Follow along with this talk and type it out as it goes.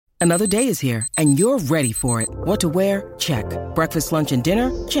Another day is here, and you're ready for it. What to wear? Check. Breakfast, lunch, and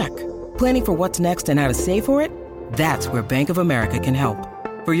dinner? Check. Planning for what's next and how to save for it? That's where Bank of America can help.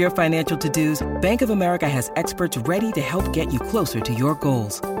 For your financial to-dos, Bank of America has experts ready to help get you closer to your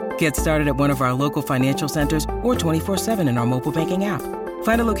goals. Get started at one of our local financial centers or 24/7 in our mobile banking app.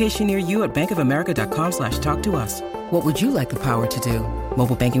 Find a location near you at bankofamerica.com/talktous. What would you like the power to do?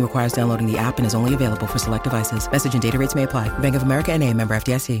 Mobile banking requires downloading the app and is only available for select devices. Message and data rates may apply. Bank of America N.A., member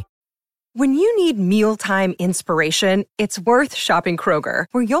FDIC. When you need mealtime inspiration, it's worth shopping Kroger,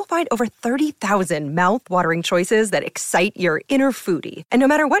 where you'll find over 30,000 mouth-watering choices that excite your inner foodie. And no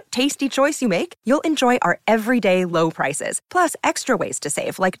matter what tasty choice you make, you'll enjoy our everyday low prices, plus extra ways to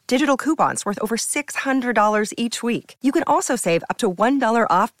save, like digital coupons worth over $600 each week. You can also save up to $1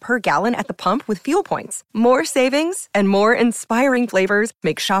 off per gallon at the pump with fuel points. More savings and more inspiring flavors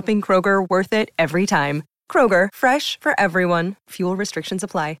make shopping Kroger worth it every time. Kroger, fresh for everyone. Fuel restrictions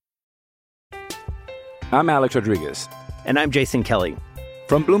apply. I'm Alex Rodriguez. And I'm Jason Kelly.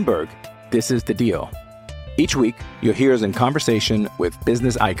 From Bloomberg, this is The Deal. Each week, you'll hear us in conversation with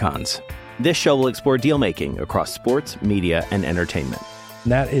business icons. This show will explore deal-making across sports, media, and entertainment.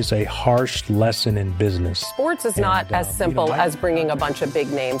 That is a harsh lesson in business. Sports is not as simple as bringing a bunch of big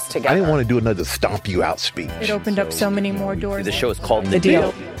names together. I didn't want to do another stomp you out speech. It opened up so many more doors. The show is called The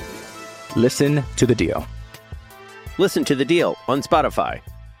Deal. Listen to The Deal. Listen to The Deal on Spotify.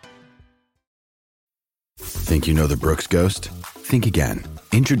 Think you know the Brooks Ghost? Think again.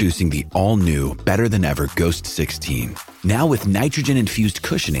 Introducing the all-new, better-than-ever Ghost 16. Now with nitrogen-infused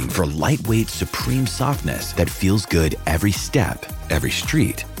cushioning for lightweight, supreme softness that feels good every step, every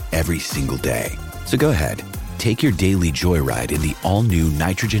street, every single day. So go ahead, take your daily joyride in the all-new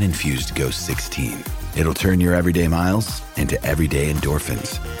nitrogen-infused Ghost 16. It'll turn your everyday miles into everyday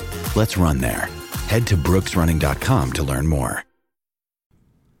endorphins. Let's run there. Head to brooksrunning.com to learn more.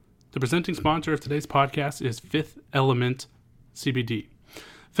 The presenting sponsor of today's podcast is Fifth Element CBD.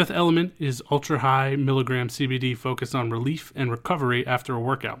 Fifth Element is ultra-high milligram CBD focused on relief and recovery after a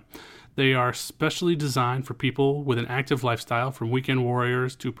workout. They are specially designed for people with an active lifestyle, from weekend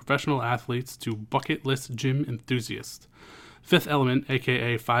warriors to professional athletes to bucket list gym enthusiasts. Fifth Element,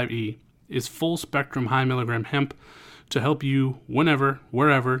 aka 5E, is full-spectrum high milligram hemp to help you whenever,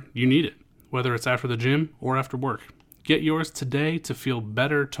 wherever you need it, whether it's after the gym or after work. Get yours today to feel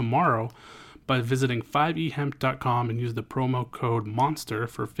better tomorrow by visiting 5ehemp.com and use the promo code MONSTER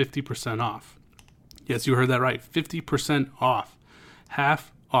for 50% off. Yes, you heard that right. 50% off.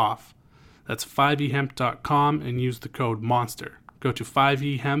 Half off. That's 5ehemp.com and use the code MONSTER. Go to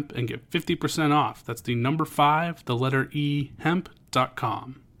 5ehemp and get 50% off. That's the number 5, the letter E,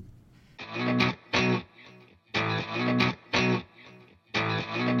 hemp.com.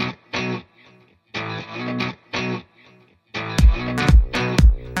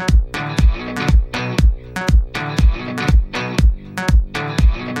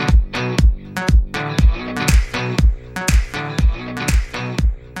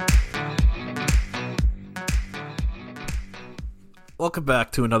 Welcome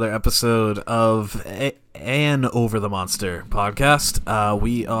back to another episode of An Over the Monster podcast.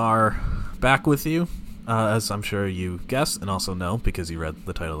 We are back with you, as I'm sure you guessed and also know because you read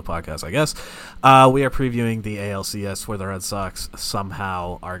the title of the podcast, I guess. We are previewing the ALCS, where the Red Sox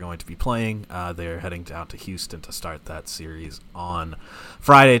somehow are going to be playing. They're heading down to Houston to start that series on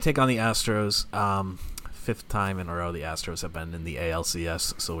Friday, take on the Astros. Fifth time in a row the Astros have been in the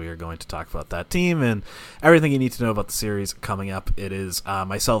ALCS, so we are going to talk about that team and everything you need to know about the series coming up. It is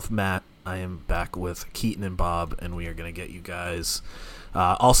myself, Matt. I am back with Keaton and Bob, and we are going to get you guys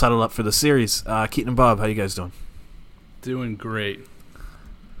all settled up for the series. Keaton and Bob, how you guys doing? Doing great.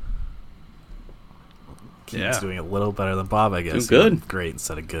 Keaton's doing a little better than Bob, I guess. Doing good. Great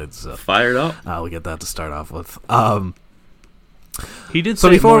instead of good. So fired up. We'll get that to start off with. He did so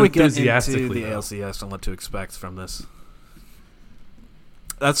say before more we get into enthusiastically, the ALCS and what to expect from this.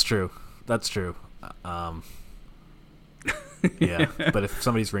 That's true. Yeah, but if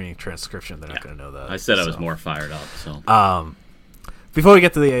somebody's reading a transcription, they're not going to know that. I said I was more fired up. So before we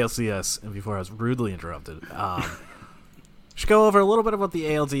get to the ALCS, and before I was rudely interrupted, should go over a little bit about the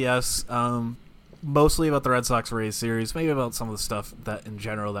ALDS. Mostly about the Red Sox Rays series, maybe about some of the stuff that in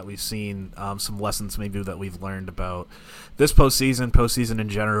general that we've seen, some lessons maybe that we've learned about this postseason in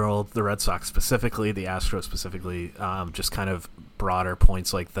general, the Red Sox specifically, the Astros specifically, just kind of broader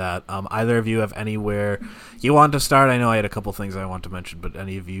points like that. Either of you have anywhere you want to start? I know I had a couple things I want to mention, but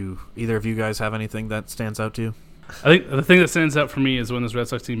either of you guys have anything that stands out to you? I think the thing that stands out for me is when this Red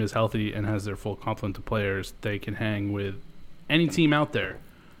Sox team is healthy and has their full complement of players, they can hang with any team out there.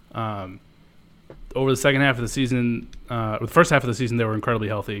 over the second half of the season, the first half of the season, they were incredibly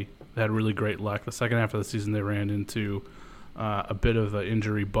healthy. They had really great luck. The second half of the season, they ran into a bit of an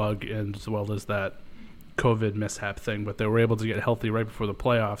injury bug, and as well as that COVID mishap thing. But they were able to get healthy right before the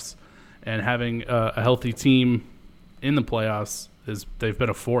playoffs. And having a healthy team in the playoffs they've been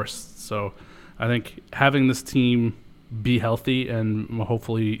a force. So I think having this team be healthy and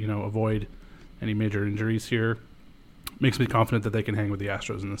hopefully avoid any major injuries here makes me confident that they can hang with the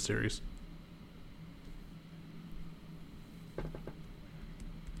Astros in this series.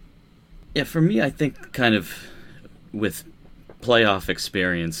 Yeah, for me, I think kind of with playoff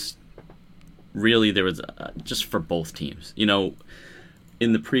experience, really there was just for both teams.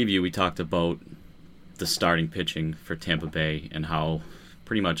 In the preview we talked about the starting pitching for Tampa Bay and how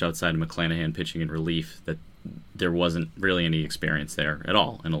pretty much outside of McClanahan pitching in relief that there wasn't really any experience there at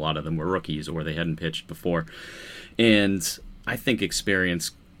all, and a lot of them were rookies or they hadn't pitched before. And I think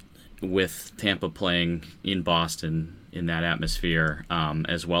experience with Tampa playing in Boston in that atmosphere,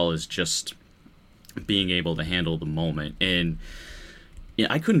 as well as just being able to handle the moment. And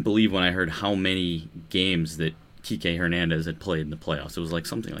I couldn't believe when I heard how many games that Kike Hernandez had played in the playoffs. It was like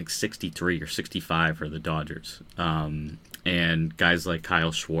something like 63 or 65 for the Dodgers. And guys like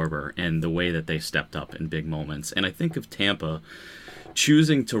Kyle Schwarber and the way that they stepped up in big moments. And I think of Tampa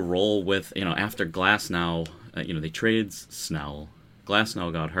choosing to roll with, after Glasnow, they traded Snell.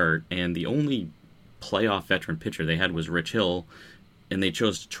 Glasnow got hurt, and the only playoff veteran pitcher they had was Rich Hill, and they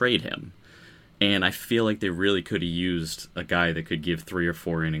chose to trade him. And I feel like they really could have used a guy that could give 3 or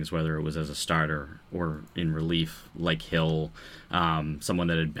 4 innings, whether it was as a starter or in relief, like Hill, someone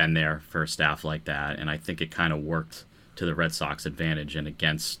that had been there for a staff like that. And I think it kind of worked to the Red Sox advantage and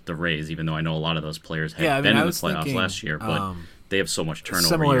against the Rays, even though I know a lot of those players had been in the playoffs last year, but they have so much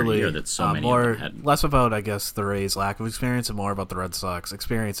turnover year that so many of them had. Less about, I guess, the Rays' lack of experience and more about the Red Sox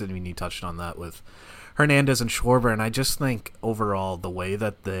experience. And you touched on that with Hernandez and Schwarber. And I just think overall the way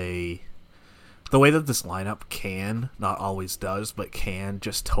that this lineup can, not always does, but can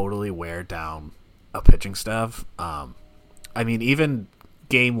just totally wear down a pitching staff. Even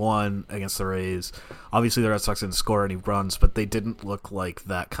Game 1 against the Rays, obviously the Red Sox didn't score any runs, but they didn't look like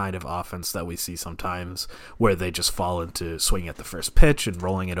that kind of offense that we see sometimes where they just fall into swinging at the first pitch and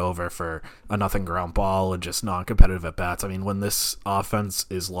rolling it over for a nothing ground ball and just non-competitive at-bats. When this offense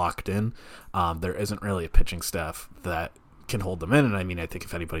is locked in, there isn't really a pitching staff that can hold them in, and I think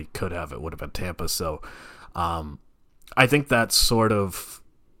if anybody could have, it would have been Tampa. So I think that's sort of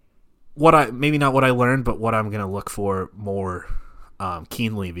maybe not what I learned, but what I'm going to look for more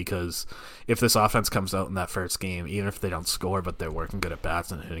keenly, because if this offense comes out in that first game, even if they don't score, but they're working good at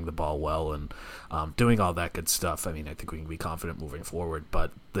bats and hitting the ball well and doing all that good stuff, I think we can be confident moving forward.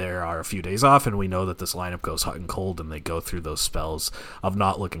 But there are a few days off, and we know that this lineup goes hot and cold, and they go through those spells of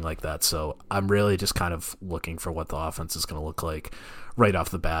not looking like that. So I'm really just kind of looking for what the offense is going to look like right off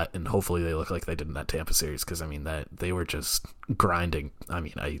the bat, and hopefully they look like they did in that Tampa series, because that they were just grinding.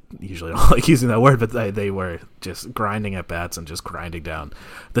 I usually don't like using that word, but they were just grinding at bats and just grinding down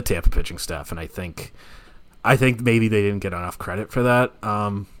the Tampa pitching staff. And I think maybe they didn't get enough credit for that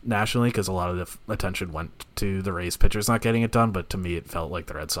nationally, because a lot of the attention went to the Rays pitchers not getting it done, but to me it felt like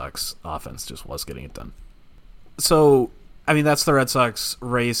the Red Sox offense just was getting it done. So that's the Red Sox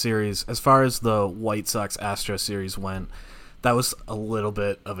Rays series. As far as the White Sox Astros series went, that was a little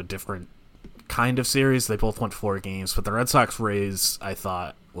bit of a different kind of series. They both went 4 games, but the Red Sox Rays, I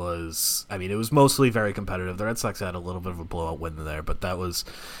thought, was, it was mostly very competitive. The Red Sox had a little bit of a blowout win there, but that was,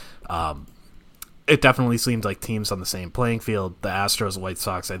 it definitely seemed like teams on the same playing field. The Astros, White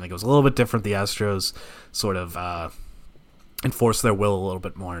Sox, I think it was a little bit different. The Astros sort of enforced their will a little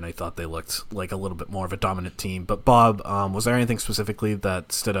bit more, and I thought they looked like a little bit more of a dominant team. But Bob, was there anything specifically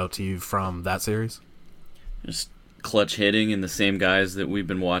that stood out to you from that series? Just clutch hitting and the same guys that we've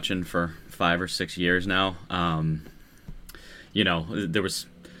been watching for 5 or 6 years now. There was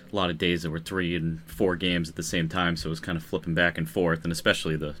a lot of days that were 3 and 4 games at the same time, so it was kind of flipping back and forth, and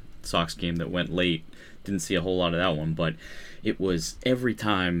especially the Sox game that went late, didn't see a whole lot of that one, but it was every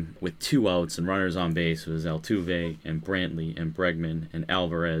time with 2 outs and runners on base. It was Altuve and Brantley and Bregman and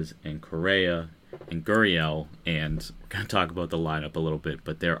Alvarez and Correa and Gurriel, and we're going to talk about the lineup a little bit,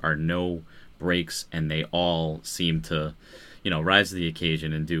 but there are no breaks, and they all seem to, rise to the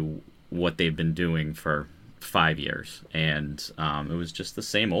occasion and do what they've been doing for 5 years. And it was just the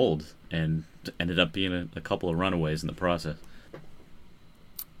same old, and ended up being a couple of runaways in the process.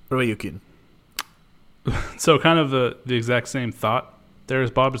 What about you, Keaton? So kind of the exact same thought.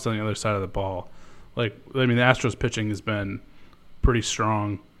 There's Bob just on the other side of the ball. The Astros pitching has been pretty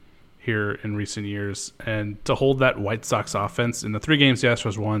strong, here in recent years. And to hold that White Sox offense in the 3 games the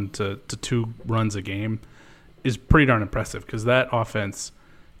Astros won to 2 runs a game is pretty darn impressive, because that offense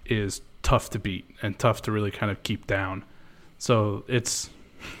is tough to beat and tough to really kind of keep down. So it's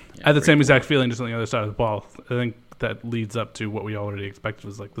I had the same exact feeling just on the other side of the ball. I think that leads up to what we already expected,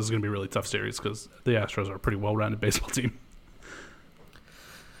 was like, this is going to be a really tough series because the Astros are a pretty well-rounded baseball team.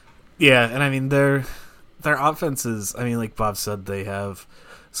 Yeah, and I mean, their offenses, I mean, like Bob said, they have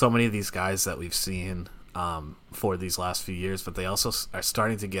so many of these guys that we've seen for these last few years, but they also are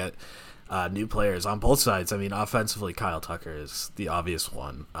starting to get new players on both sides. I mean, offensively, Kyle Tucker is the obvious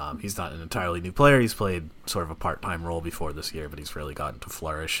one. He's not an entirely new player. He's played sort of a part-time role before this year, but he's really gotten to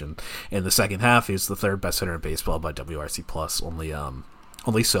flourish. And in the second half, he's the 3rd best hitter in baseball by WRC+.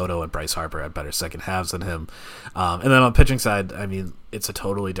 Only Soto and Bryce Harper had better second halves than him. And then on the pitching side, I mean, it's a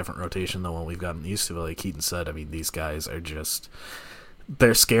totally different rotation than what we've gotten used to. But like Keaton said, I mean, these guys are just,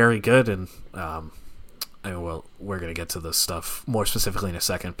 they're scary good. And well, we're going to get to this stuff more specifically in a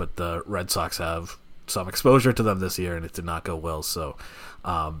second, but the Red Sox have some exposure to them this year, and it did not go well. So,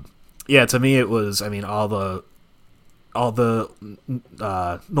 yeah, to me it was, I mean, all the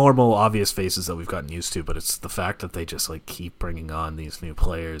normal, obvious faces that we've gotten used to, but it's the fact that they just like keep bringing on these new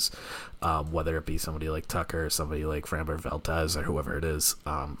players, whether it be somebody like Tucker or somebody like Framber Valdez or whoever it is.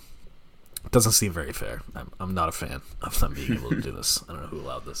 Doesn't seem very fair. I'm not a fan of them being able to do this. I don't know who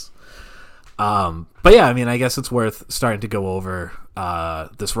allowed this. But yeah, I mean, I guess it's worth starting to go over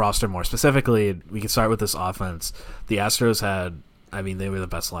this roster more specifically. We can start with this offense. The Astros had, I mean, they were the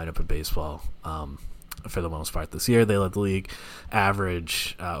best lineup in baseball for the most part this year. They led the league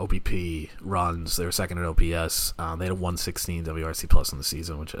average, OBP, runs. They were second at OPS. They had a 116 WRC plus in the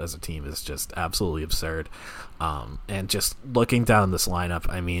season, which as a team is just absolutely absurd. And just looking down this lineup,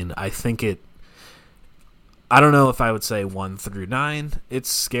 I mean, I think I don't know if I would say 1 through 9. It's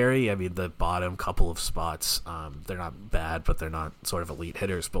scary. I mean, the bottom couple of spots, they're not bad, but they're not sort of elite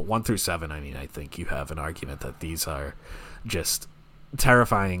hitters. But 1 through 7, I mean, I think you have an argument that these are just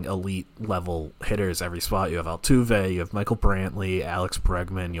terrifying elite level hitters every spot. You have Altuve, you have Michael Brantley, Alex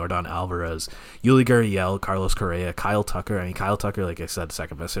Bregman, Yordan Alvarez, Yuli Gurriel, Carlos Correa, Kyle Tucker. I mean, Kyle Tucker, like I said,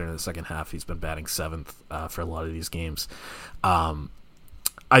 second best hitter in the second half. He's been batting 7th for a lot of these games. I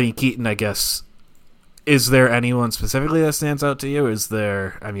mean, Keaton, I guess. Is there anyone specifically that stands out to you? Is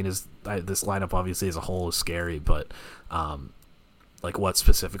there? I mean, this lineup obviously as a whole is scary, but like what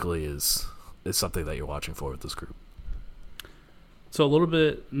specifically is something that you're watching for with this group? So a little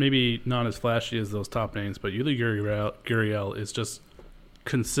bit, maybe not as flashy as those top names, but Yuli Gurriel is just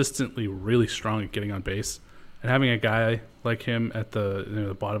consistently really strong at getting on base, and having a guy like him at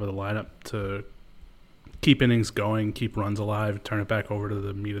the bottom of the lineup to keep innings going, keep runs alive, turn it back over to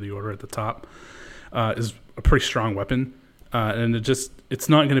the meat of the order at the top. Is a pretty strong weapon, and it's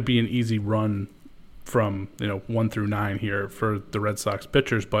not going to be an easy run from 1 through 9 here for the Red Sox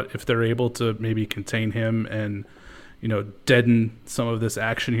pitchers. But if they're able to maybe contain him and deaden some of this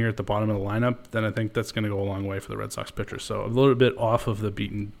action here at the bottom of the lineup, then I think that's going to go a long way for the Red Sox pitchers. So a little bit off of the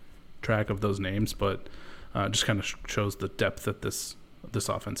beaten track of those names, but just kind of shows the depth that this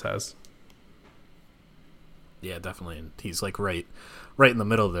offense has. Yeah, definitely, and he's like right in the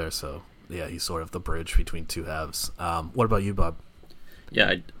middle there. So. Yeah, he's sort of the bridge between two halves. What about you, Bob?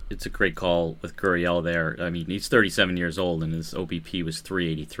 Yeah, it's a great call with Gurriel there. I mean, he's 37 years old, and his OBP was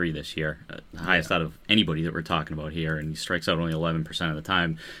 383 this year, the highest out of anybody that we're talking about here, and he strikes out only 11% of the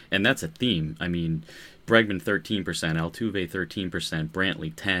time, and that's a theme. I mean, Bregman 13%, Altuve 13%,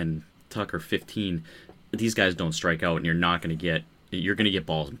 Brantley 10%, Tucker 15%. These guys don't strike out, and you're going to get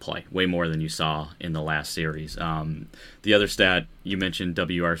balls in play, way more than you saw in the last series. The other stat, you mentioned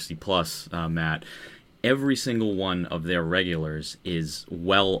WRC+, Matt. Every single one of their regulars is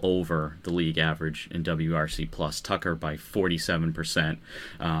well over the league average in WRC+. Tucker by 47%.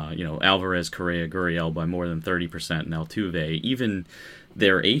 Alvarez, Correa, Gurriel by more than 30%, and Altuve. Even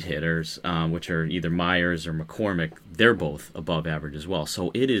their 8 hitters, which are either Myers or McCormick, they're both above average as well.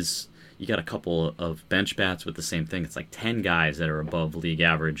 So it is... You got a couple of bench bats with the same thing. It's like 10 guys that are above league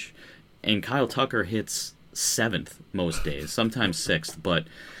average. And Kyle Tucker hits 7th most days, sometimes 6th. But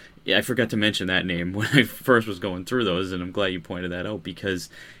I forgot to mention that name when I first was going through those, and I'm glad you pointed that out because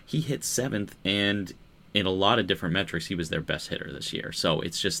he hit 7th, and in a lot of different metrics, he was their best hitter this year. So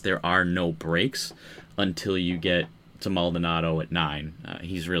it's just there are no breaks until you get to Maldonado at 9.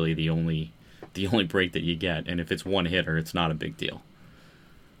 He's really the only break that you get. And if it's one hitter, it's not a big deal.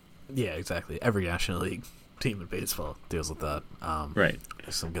 Yeah, exactly. Every National League team in baseball deals with that. Right.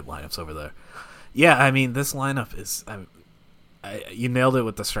 There's some good lineups over there. Yeah, I mean, this lineup is... you nailed it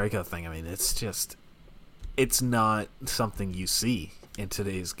with the strikeout thing. I mean, it's not something you see in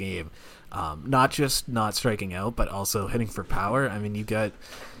today's game. Not just not striking out, but also hitting for power. I mean, you got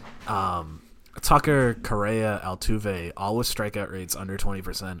Tucker, Correa, Altuve, all with strikeout rates under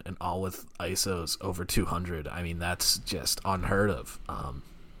 20% and all with ISOs over 200. I mean, that's just unheard of.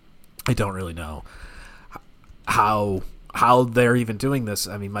 I don't really know how they're even doing this.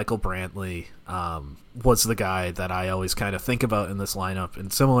 I mean, Michael Brantley was the guy that I always kind of think about in this lineup,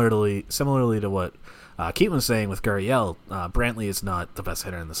 and similarly to what Keaton was saying with Gurriel, Brantley is not the best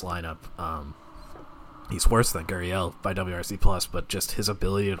hitter in this lineup. He's worse than Gurriel by WRC+, but just his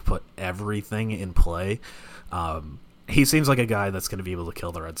ability to put everything in play. He seems like a guy that's going to be able to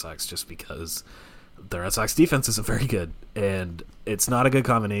kill the Red Sox just because the Red Sox defense isn't very good, and it's not a good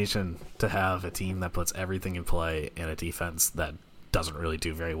combination to have a team that puts everything in play and a defense that doesn't really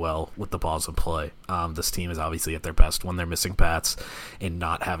do very well with the balls in play. This team is obviously at their best when they're missing bats and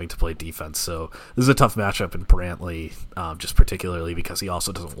not having to play defense. So this is a tough matchup in Brantley, just particularly because he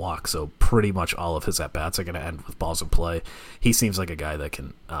also doesn't walk. So pretty much all of his at-bats are going to end with balls in play. He seems like a guy that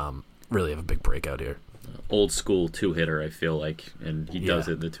can really have a big breakout here. Old school two-hitter, I feel like, and he does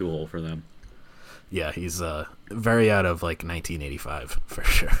it in the two-hole for them. Yeah, he's very out of like 1985 for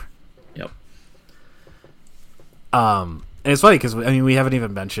sure. Yep. And it's funny because we haven't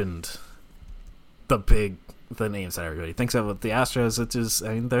even mentioned the names that everybody thinks of with the Astros. It's just,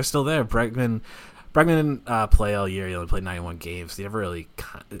 they're still there. Bregman didn't play all year. He only played 91 games. He never really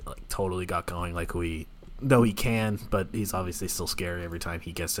totally got going like we know he can, but he's obviously still scary every time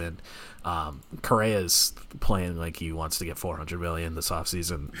he gets in. Correa's playing like he wants to get $400 million this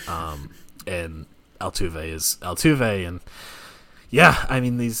offseason, and Altuve is Altuve, and yeah,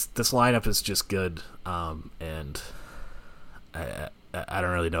 this lineup is just good, and I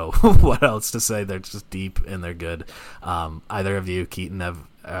don't really know what else to say. They're just deep and they're good. Either of you, Keaton, have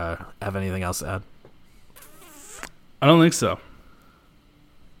anything else to add? I don't think so.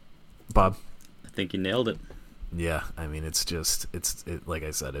 Bob? I think you nailed it. Yeah, it's just like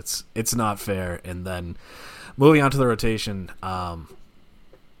I said, it's not fair. And then moving on to the rotation,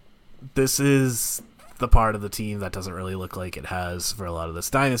 this is the part of the team that doesn't really look like it has for a lot of this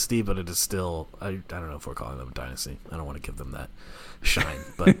dynasty, but it is still, I don't know if we're calling them a dynasty. I don't want to give them that shine,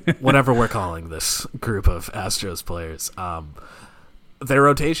 but whatever we're calling this group of Astros players, their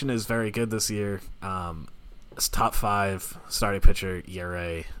rotation is very good this year. It's top 5 starting pitcher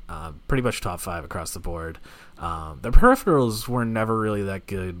ERA, pretty much top 5 across the board. Their peripherals were never really that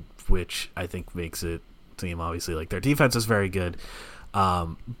good, which I think makes it seem obviously like their defense is very good.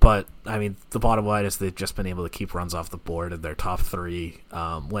 But the bottom line is they've just been able to keep runs off the board, and their top 3,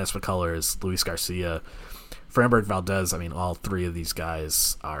 Lance McCullers, Luis Garcia, Framber Valdez. All 3 of these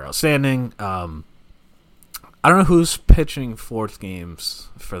guys are outstanding. I don't know who's pitching 4th games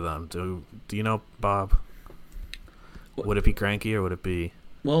for them. Do you know, Bob? Would it be Greinke or would it be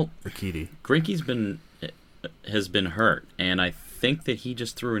Urquidy? Greinke's has been hurt, and I think that he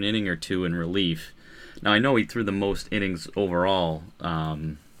just threw an inning or 2 in relief. Now, I know he threw the most innings overall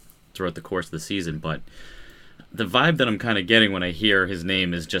throughout the course of the season, but the vibe that I'm kind of getting when I hear his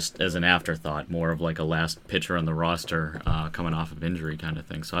name is just as an afterthought, more of like a last pitcher on the roster coming off of injury kind of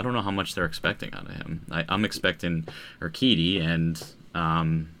thing. So I don't know how much they're expecting out of him. I'm expecting Urquidy, and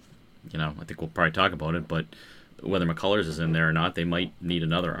I think we'll probably talk about it, but whether McCullers is in there or not, they might need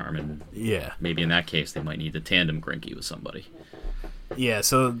another arm, and maybe in that case they might need to tandem Greinke with somebody. Yeah,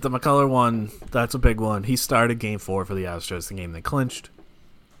 so the McCuller one, that's a big one. He started Game 4 for the Astros, the game they clinched.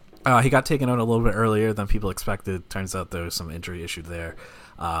 He got taken out a little bit earlier than people expected. Turns out there was some injury issue there.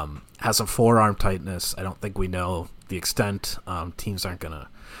 Has some forearm tightness. I don't think we know the extent. Teams aren't going to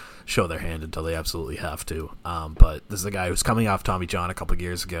show their hand until they absolutely have to. But this is a guy who's coming off Tommy John a couple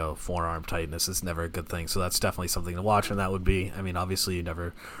years ago. Forearm tightness is never a good thing, so that's definitely something to watch, and that would be, obviously you're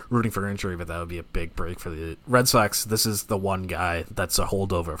never rooting for injury, but that would be a big break for the Red Sox. This is the one guy that's a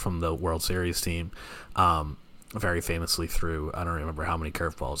holdover from the World Series team. Very famously threw, I don't remember how many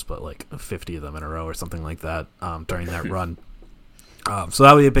curveballs, but like 50 of them in a row or something like that during that run. So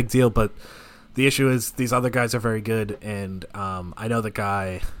that would be a big deal, but the issue is these other guys are very good, and I know the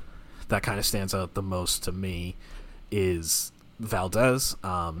guy that kind of stands out the most to me is Valdez,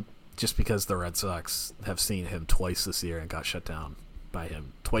 just because the Red Sox have seen him twice this year and got shut down by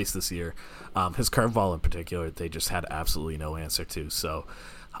him twice this year. His curveball in particular, they just had absolutely no answer to, so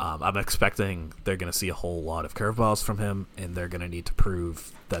I'm expecting they're going to see a whole lot of curveballs from him, and they're going to need to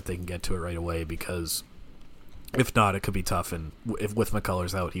prove that they can get to it right away, because if not, it could be tough, and if with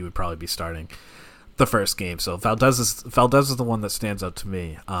McCullers out, he would probably be starting the first game. So Valdez is the one that stands out to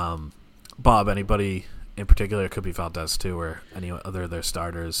me. Bob, anybody in particular? It could be Valdez too, or any other of their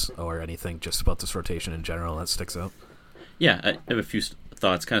starters, or anything just about this rotation in general that sticks out? Yeah, I have a few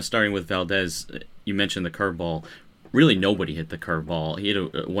thoughts. Kind of starting with Valdez, you mentioned the curveball. Really, nobody hit the curveball. He had a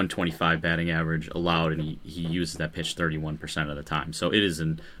 125 batting average allowed, and he uses that pitch 31% of the time. So it is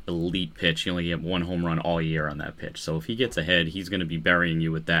an elite pitch. He only get 1 home run all year on that pitch. So if he gets ahead, he's going to be burying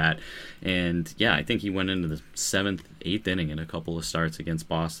you with that. And yeah, I think he went into the 7th, 8th inning in a couple of starts against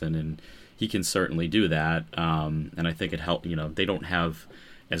Boston, and he can certainly do that. And I think it helped. They don't have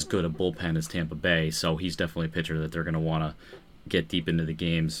as good a bullpen as Tampa Bay, so he's definitely a pitcher that they're going to want to get deep into the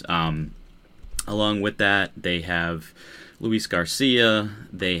games. Along with that, they have Luis Garcia,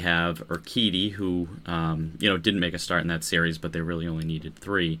 they have Urquidy, who didn't make a start in that series, but they really only needed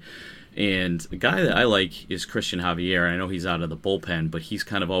 3. And the guy that I like is Christian Javier. I know he's out of the bullpen, but he's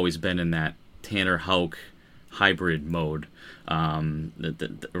kind of always been in that Tanner Houck hybrid mode,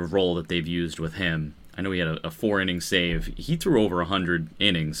 the role that they've used with him. I know he had a 4-inning save. He threw over 100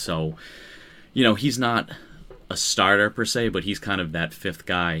 innings, so he's not a starter per se, but he's kind of that 5th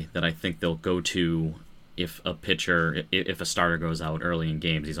guy that I think they'll go to if a starter goes out early in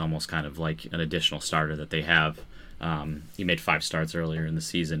games. He's almost kind of like an additional starter that they have. He made 5 starts earlier in the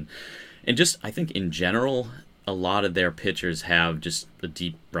season. And just, I think in general, a lot of their pitchers have just a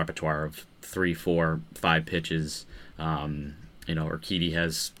deep repertoire of 3, 4, 5 pitches. Urquidy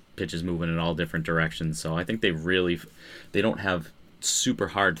has pitches moving in all different directions. So I think they don't have super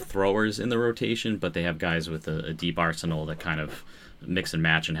hard throwers in the rotation, but they have guys with a deep arsenal that kind of mix and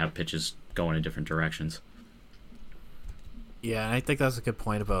match and have pitches going in different directions. Yeah, and I think that's a good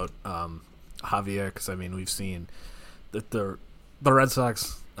point about Javier, because we've seen that the Red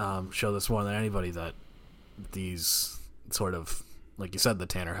Sox show this more than anybody, that these sort of, like you said, the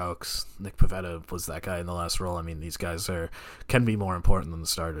Tanner Houcks, Nick Pivetta was that guy in the last role. These guys can be more important than the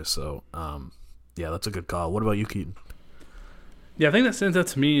starters. So yeah, that's a good call. What about you, Keaton? Yeah, I think that stands out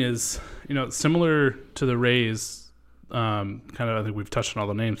to me is, similar to the Rays, I think we've touched on all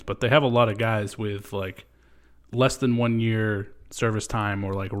the names, but they have a lot of guys with less than 1 year service time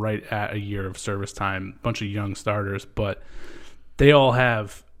or right at a year of service time, a bunch of young starters, but they all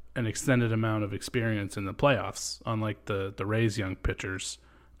have an extended amount of experience in the playoffs, unlike the Rays' young pitchers.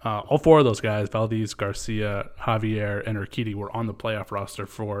 All 4 of those guys, Valdez, Garcia, Javier, and Urquidy, were on the playoff roster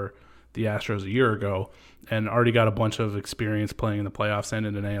for the Astros a year ago and already got a bunch of experience playing in the playoffs and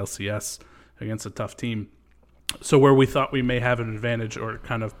in an ALCS against a tough team. So where we thought we may have an advantage or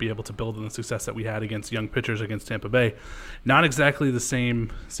kind of be able to build on the success that we had against young pitchers against Tampa Bay, not exactly the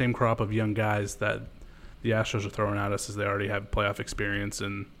same crop of young guys that the Astros are throwing at us, as they already have playoff experience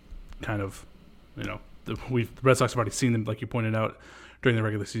and kind of, the Red Sox have already seen them, like you pointed out, during the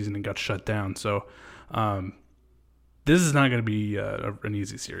regular season and got shut down. So this is not going to be an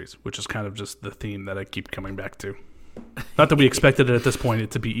easy series, which is kind of just the theme that I keep coming back to. Not that we expected it at this point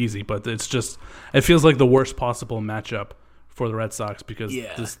it to be easy, but it feels like the worst possible matchup for the Red Sox, because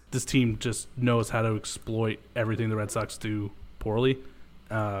this team just knows how to exploit everything the Red Sox do poorly,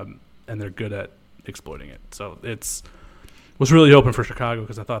 and they're good at exploiting it. So was really hoping for Chicago,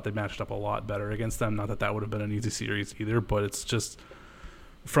 because I thought they matched up a lot better against them. Not that would have been an easy series either, but it's just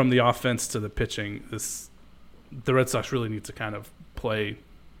from the offense to the pitching, the Red Sox really need to kind of play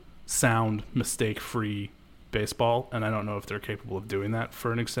sound, mistake-free baseball, and I don't know if they're capable of doing that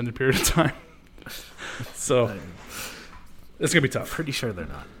for an extended period of time. So it's going to be tough. Pretty sure they're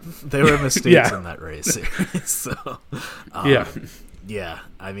not. They were mistakes in that Rays series. So, yeah,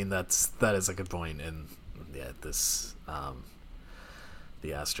 that is a good point. And yeah, the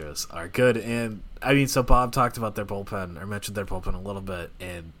Astros are good. And so Bob talked about their bullpen, or mentioned their bullpen a little bit,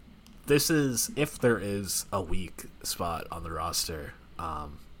 and this is, if there is a weak spot on the roster,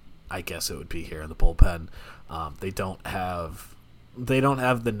 I guess it would be here in the bullpen. They don't have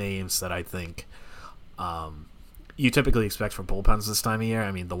the names that I think you typically expect from bullpens this time of year.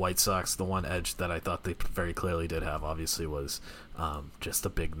 The White Sox, the one edge that I thought they very clearly did have, obviously, was just the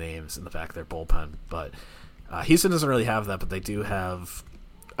big names in the back of their bullpen. But Houston doesn't really have that, but they do have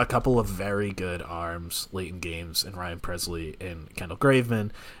a couple of very good arms late in games in Ryan Presley and Kendall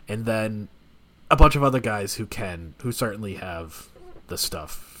Graveman, and then a bunch of other guys who certainly have the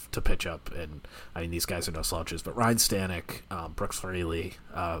stuff to pitch up. And these guys are no slouches, but Ryan Stanek, Brooks Fraley,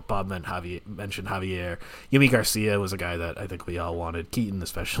 Bob mentioned Javier. Yimi Garcia was a guy that I think we all wanted. Keaton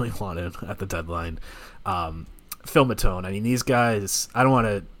especially wanted at the deadline. Phil Matone. These guys, I don't want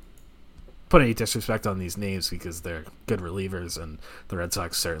to put any disrespect on these names because they're good relievers, and the Red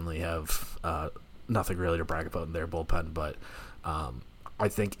Sox certainly have nothing really to brag about in their bullpen. But I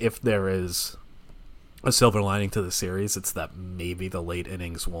think if there is a silver lining to the series, it's that maybe the late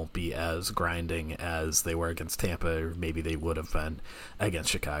innings won't be as grinding as they were against Tampa, or maybe they would have been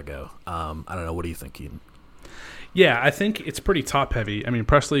against Chicago. I don't know. What do you think, Keaton? Yeah, I think it's pretty top-heavy. I mean,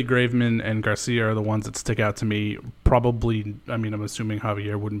 Presley, Graveman, and Garcia are the ones that stick out to me. Probably, I mean, I'm assuming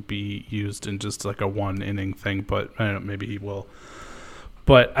Javier wouldn't be used in just like a one-inning thing, but I don't know, maybe he will.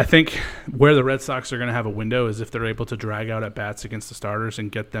 But I think where the Red Sox are going to have a window is if they're able to drag out at-bats against the starters and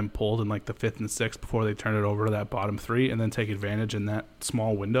get them pulled in like the 5th and 6th before they turn it over to that bottom 3 and then take advantage in that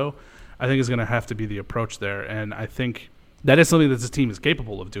small window. I think is going to have to be the approach there, and I think that is something that this team is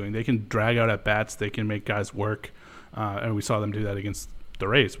capable of doing. They can drag out at-bats. They can make guys work. And we saw them do that against the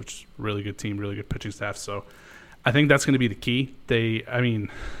Rays, which is a really good team, really good pitching staff. So I think that's going to be the key.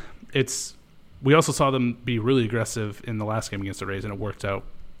 We also saw them be really aggressive in the last game against the Rays, and it worked out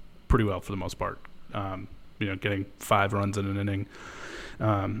pretty well for the most part. Getting 5 runs in an inning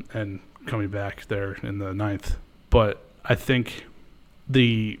and coming back there in the 9th. But I think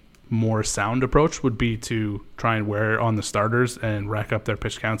the more sound approach would be to try and wear on the starters and rack up their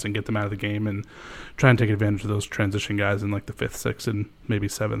pitch counts and get them out of the game and try and take advantage of those transition guys in like the 5th, 6th, and maybe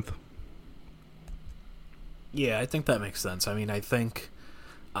 7th. Yeah, I think that makes sense. I mean, I think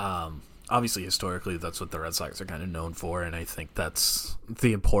obviously historically that's what the Red Sox are kind of known for, and I think that's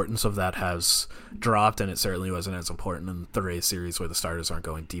the importance of that has dropped, and it certainly wasn't as important in the Rays series where the starters aren't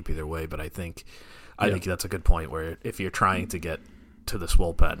going deep either way. But I think that's a good point where if you're trying to get to this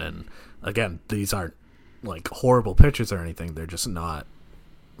bullpen, and again, these aren't like horrible pitchers or anything, they're just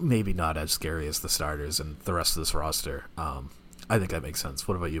maybe not as scary as the starters and the rest of this roster. I think that makes sense.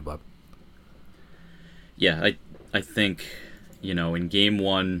 What about you, Bob? Yeah, I think, in game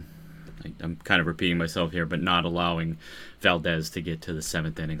 1, I'm kind of repeating myself here, but not allowing Valdez to get to the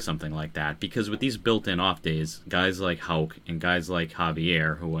 7th inning, something like that. Because with these built-in off days, guys like Houck and guys like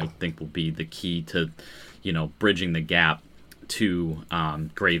Javier, who I think will be the key to, bridging the gap to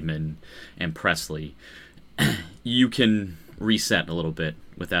Graveman and Presley, you can reset a little bit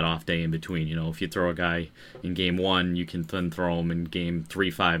with that off day in between. If you throw a guy in game 1, you can then throw him in game 3,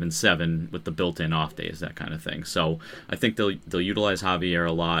 5, and 7 with the built-in off days, that kind of thing. So I think they'll utilize Javier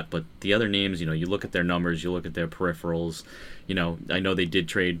a lot, but the other names, you look at their numbers, you look at their peripherals. I know they did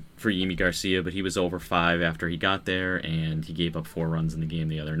trade for Yimi Garcia, but he was over 5 after he got there, and he gave up 4 runs in the game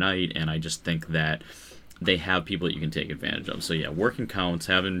the other night, and I just think that they have people that you can take advantage of. So yeah, working counts,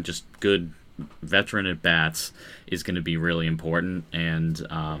 having just good veteran at bats is going to be really important, and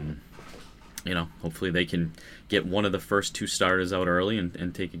hopefully they can get one of the first 2 starters out early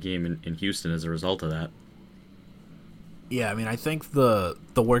and take a game in Houston as a result of that. Yeah, I mean, I think the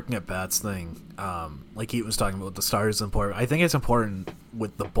working at bats thing, like he was talking about, the starters is important. I think it's important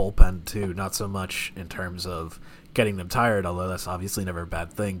with the bullpen too, not so much in terms of getting them tired, although that's obviously never a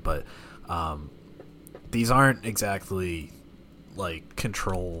bad thing, but these aren't exactly like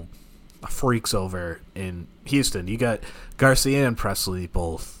control freaks over in Houston. You got Garcia and Presley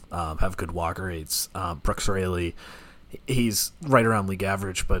both have good walk rates. Brooks Raley, he's right around league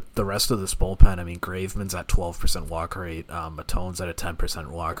average, but the rest of this bullpen, I mean, Graveman's at 12% walk rate, Matone's at a 10%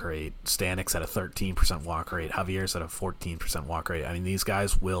 walk rate, Stanek's at a 13% walk rate, Javier's at a 14% walk rate. I mean, these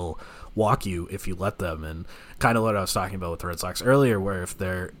guys will walk you if you let them, and kind of what I was talking about with the Red Sox earlier, where if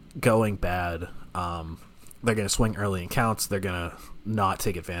they're going bad, they're going to swing early in counts. They're going to not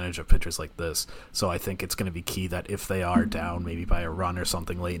take advantage of pitchers like this. So I think it's going to be key that if they are down maybe by a run or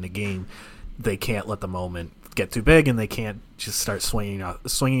something late in the game, they can't let the moment get too big, and they can't just start swinging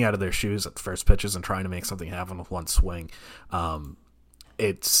out of their shoes at the first pitches and trying to make something happen with one swing.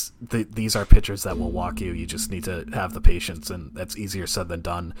 These are pitchers that will walk you. You just need to have the patience, and that's easier said than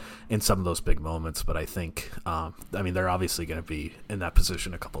done in some of those big moments. But I think, they're obviously going to be in that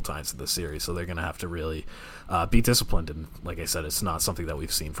position a couple times in this series, so they're going to have to really be disciplined. And like I said, it's not something that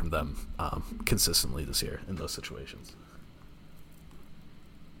we've seen from them consistently this year in those situations.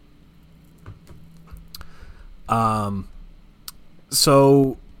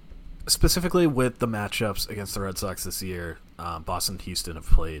 So specifically with the matchups against the Red Sox this year, Boston and Houston have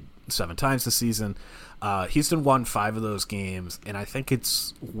played 7 times this season. Houston won 5 of those games, and I think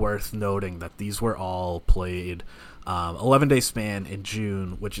it's worth noting that these were all played 11-day span in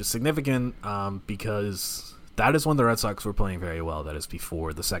June, which is significant because that is when the Red Sox were playing very well. That is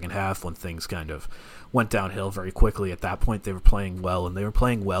before the second half when things kind of went downhill very quickly. At that point, they were playing well, and they were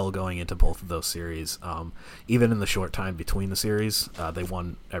playing well going into both of those series. Even in the short time between the series, they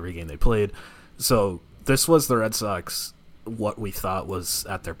won every game they played. So this was the Red Sox, what we thought was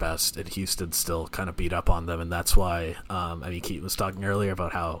at their best, and Houston still kind of beat up on them, and that's why, Keaton was talking earlier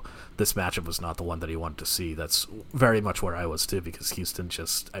about how this matchup was not the one that he wanted to see. That's very much where I was too, because Houston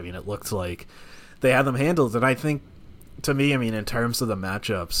it looked like they had them handled, and I think, to me, in terms of the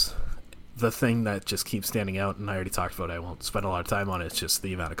matchups, the thing that just keeps standing out, and I already talked about it, I won't spend a lot of time on it, it's just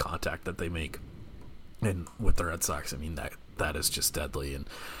the amount of contact that they make. And with the Red Sox, I mean, that is just deadly, and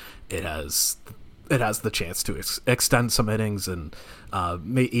it has the chance to extend some innings, and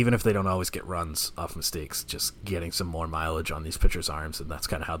even if they don't always get runs off mistakes, just getting some more mileage on these pitchers' arms, and that's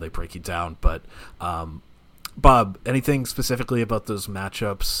kind of how they break you down. But Bob, anything specifically about those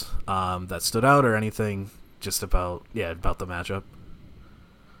matchups that stood out, or anything just about the matchup?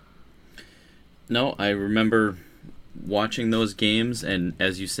 No, I remember watching those games, and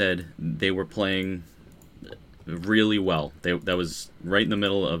as you said, they were playing really well. That was right in the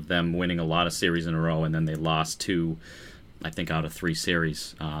middle of them winning a lot of series in a row, and then they lost 2, I think, out of 3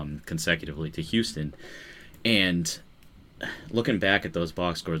 series consecutively to Houston. And looking back at those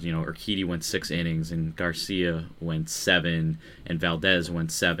box scores, Urquidy went 6 innings, and Garcia went 7, and Valdez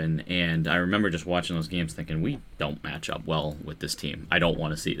went 7. And I remember just watching those games thinking, we don't match up well with this team. I don't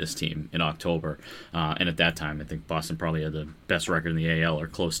want to see this team in October. And at that time, I think Boston probably had the best record in the AL or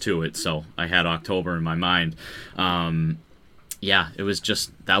close to it. So I had October in my mind. It was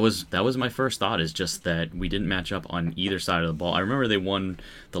just that was my first thought, is just that we didn't match up on either side of the ball. I remember they won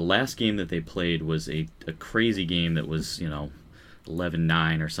the last game that they played was a crazy game that was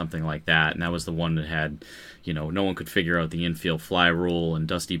 11-9 or something like that, and that was the one that had no one could figure out the infield fly rule, and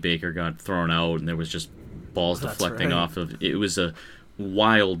Dusty Baker got thrown out, and there was just balls deflecting off of it. Was a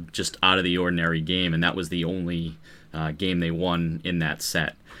wild, just out of the ordinary game, and that was the only game they won in that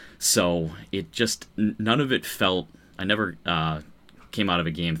set. So it just, none of it felt. I never came out of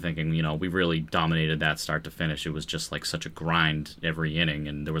a game thinking, we really dominated that start to finish. It was just like such a grind every inning,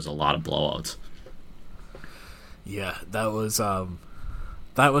 and there was a lot of blowouts. Yeah, that was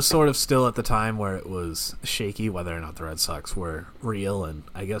sort of still at the time where it was shaky whether or not the Red Sox were real, and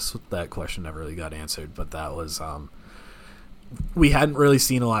I guess that question never really got answered. But that was we hadn't really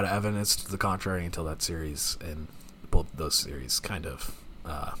seen a lot of evidence to the contrary until that series, and both of those series kind of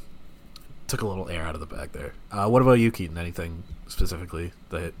took a little air out of the bag there. What about you, Keaton? Anything specifically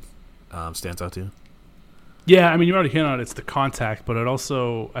that stands out to you? Yeah, I mean, you already hit on it. It's the contact, but it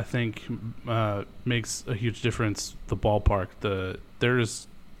also, I think, makes a huge difference. The ballpark. There's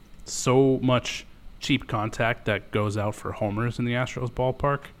so much cheap contact that goes out for homers in the Astros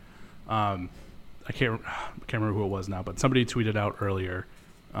ballpark. I can't remember who it was now, but somebody tweeted out earlier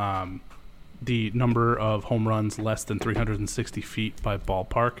the number of home runs less than 360 feet by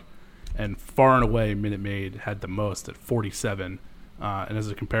ballpark. And far and away, Minute Maid had the most at 47. And as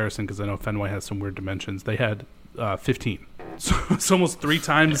a comparison, because I know Fenway has some weird dimensions, they had 15. So it's almost 3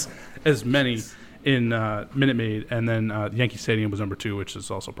 times as many in Minute Maid. And then Yankee Stadium was number 2, which is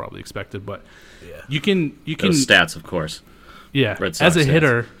also probably expected. But you can those stats, of course. Yeah, as a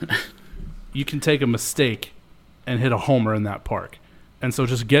hitter, you can take a mistake and hit a homer in that park. And so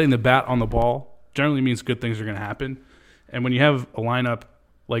just getting the bat on the ball generally means good things are going to happen. And when you have a lineup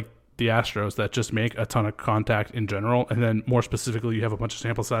like the Astros that just make a ton of contact in general, and then more specifically you have a bunch of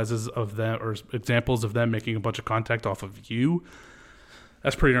sample sizes of them or examples of them making a bunch of contact off of you,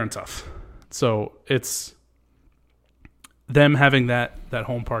 that's pretty darn tough. So it's them having that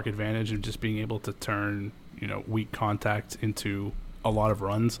home park advantage and just being able to turn weak contact into a lot of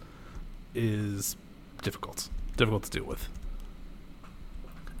runs is difficult to deal with.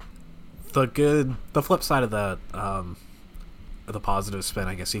 The flip side of that, the positive spin,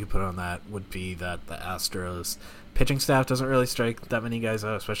 I guess you could put on that, would be that the Astros pitching staff doesn't really strike that many guys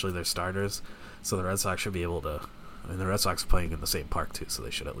out, especially their starters. So the Red Sox should be able to. I mean, the Red Sox are playing in the same park too, so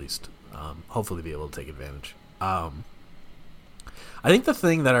they should at least hopefully be able to take advantage. I think the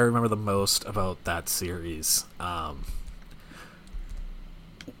thing that I remember the most about that series,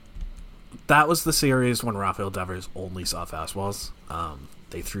 that was the series when Rafael Devers only saw fastballs.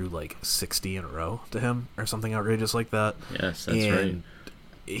 They threw like 60 in a row to him or something outrageous like that. Yes, that's right.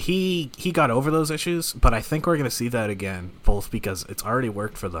 He got over those issues, but I think we're going to see that again, both because it's already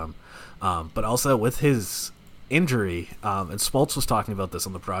worked for them, but also with his injury. And Smoltz was talking about this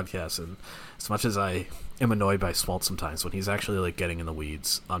on the broadcast, and as much as I am annoyed by Smoltz sometimes, when he's actually like getting in the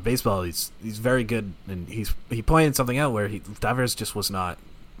weeds on baseball, he's very good, and he pointed something out where Devers just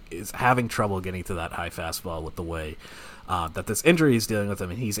is having trouble getting to that high fastball with the way that this injury is dealing with him,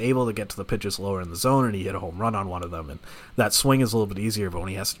 and he's able to get to the pitches lower in the zone, and he hit a home run on one of them, and that swing is a little bit easier, but when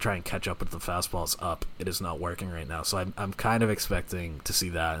he has to try and catch up with the fastballs up, it is not working right now. So I'm kind of expecting to see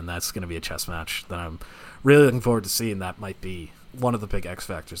that, and that's going to be a chess match that I'm really looking forward to seeing. That might be one of the big X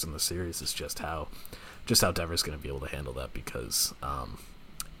factors in the series, is just how Devers is going to be able to handle that, because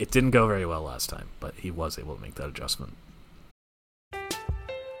it didn't go very well last time, but he was able to make that adjustment.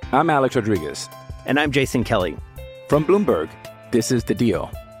 I'm Alex Rodriguez. And I'm Jason Kelly. From Bloomberg, this is The Deal.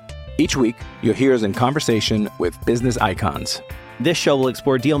 Each week, you'll hear us in conversation with business icons. This show will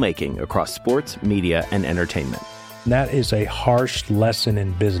explore deal-making across sports, media, and entertainment. And that is a harsh lesson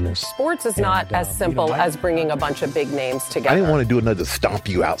in business. Sports is not as simple as bringing a bunch of big names together. I didn't want to do another stomp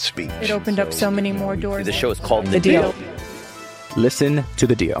you out speech. It opened up so many more doors. The show is called The Deal. Listen to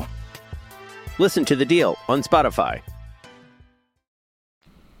the deal. Listen to The Deal on Spotify.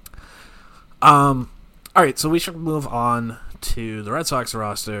 All right, so we should move on to the Red Sox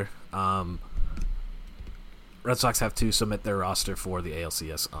roster. Red Sox have to submit their roster for the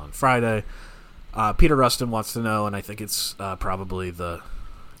ALCS on Friday. Peter Rustin wants to know, and I think it's probably the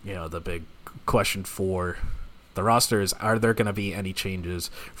big question for the roster is: are there going to be any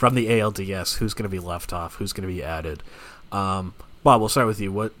changes from the ALDS? Who's going to be left off? Who's going to be added? Bob, we'll start with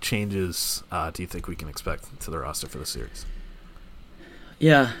you. What changes do you think we can expect to the roster for the series?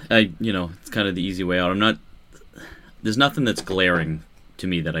 Yeah, it's kind of the easy way out. There's nothing that's glaring to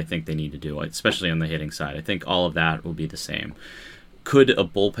me that I think they need to do, especially on the hitting side. I think all of that will be the same. Could a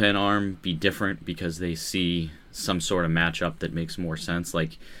bullpen arm be different because they see some sort of matchup that makes more sense? I'm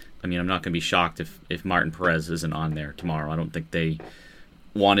not going to be shocked if Martin Perez isn't on there tomorrow. I don't think they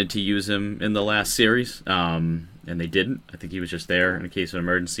wanted to use him in the last series, and they didn't. I think he was just there in a case of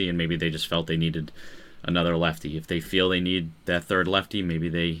emergency, and maybe they just felt they needed another lefty. If they feel they need that third lefty, maybe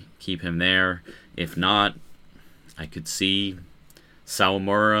they keep him there. If not, I could see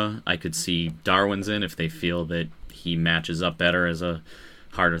Sawamura. I could see Darwinzon if they feel that he matches up better as a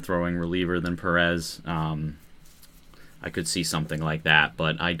harder throwing reliever than Perez. I could see something like that,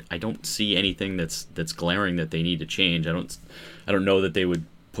 but I don't see anything that's glaring that they need to change. I don't know that they would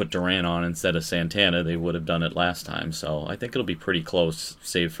put Duran on instead of Santana. They would have done it last time, so I think it'll be pretty close,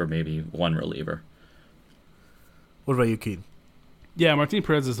 save for maybe one reliever. What about you, Keaton? Yeah, Martin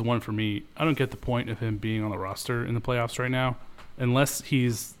Perez is the one for me. I don't get the point of him being on the roster in the playoffs right now, unless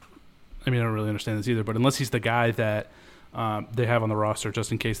he's. I don't really understand this either, but unless he's the guy that they have on the roster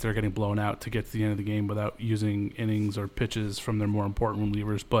just in case they're getting blown out to get to the end of the game without using innings or pitches from their more important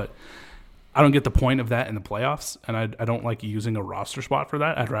relievers. But I don't get the point of that in the playoffs, and I don't like using a roster spot for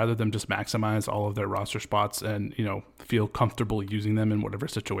that. I'd rather them just maximize all of their roster spots and feel comfortable using them in whatever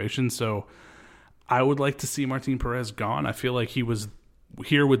situation. So I would like to see Martin Perez gone. I feel like he was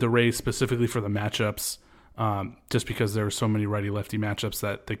here with the Rays specifically for the matchups. Just because there were so many righty-lefty matchups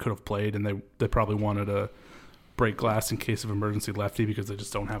that they could have played, and they probably wanted to break glass in case of emergency lefty because they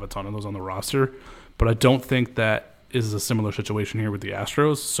just don't have a ton of those on the roster. But I don't think that is a similar situation here with the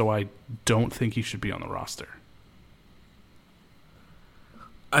Astros, so I don't think he should be on the roster.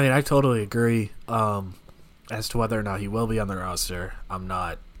 I totally agree. As to whether or not he will be on the roster, I'm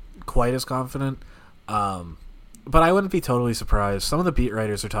not quite as confident. But I wouldn't be totally surprised. Some of the beat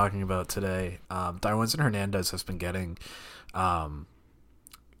writers are talking about today. Darwinzon Hernandez has been getting,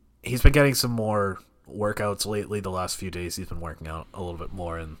 he's been getting some more workouts lately. The last few days, he's been working out a little bit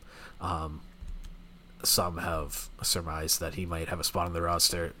more, and some have surmised that he might have a spot on the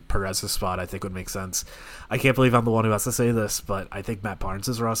roster. Perez's spot, I think, would make sense. I can't believe I'm the one who has to say this, but I think Matt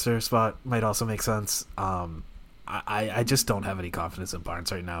Barnes' roster spot might also make sense. I just don't have any confidence in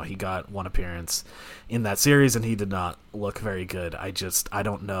Barnes right now. He got one appearance in that series, and he did not look very good. I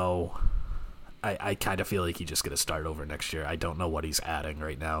don't know. I kind of feel like he's just going to start over next year. I don't know what he's adding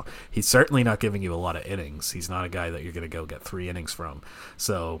right now. He's certainly not giving you a lot of innings. He's not a guy that you're going to go get 3 innings from.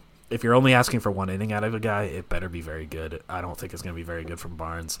 So if you're only asking for 1 inning out of a guy, it better be very good. I don't think it's going to be very good from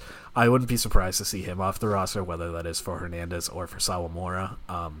Barnes. I wouldn't be surprised to see him off the roster, whether that is for Hernandez or for Sawamura.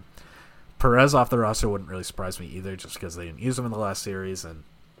 Perez off the roster wouldn't really surprise me either, just because they didn't use him in the last series, and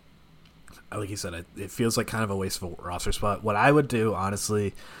like you said, it feels like kind of a waste of a roster spot. What I would do,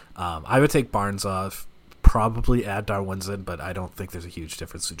 honestly, I would take Barnes off, probably add Darwinzon, but I don't think there's a huge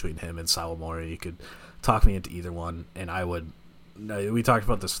difference between him and Sawamura. You could talk me into either one, and I would. We talked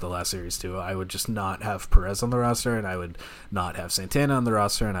about this for the last series too. I would just not have Perez on the roster, and I would not have Santana on the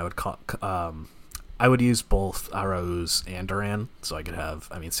roster, and I would I would use both Arauz and Duran, so I could have.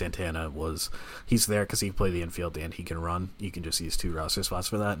 Santana he's there because he can play the infield and he can run. You can just use 2 roster spots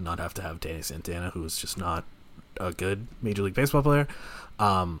for that and not have to have Danny Santana, who is just not a good Major League Baseball player.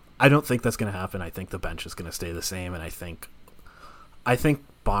 I don't think that's going to happen. I think the bench is going to stay the same, and I think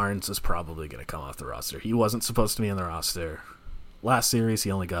Barnes is probably going to come off the roster. He wasn't supposed to be on the roster last series.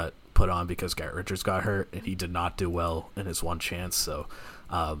 He only got put on because Garrett Richards got hurt, and he did not do well in his one chance. So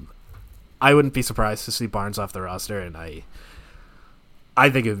I wouldn't be surprised to see Barnes off the roster, and I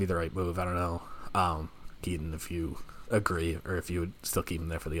think it would be the right move. I don't know, Keaton, if you agree or if you would still keep him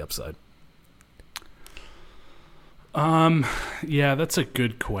there for the upside. Yeah, that's a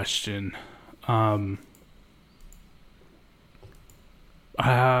good question. I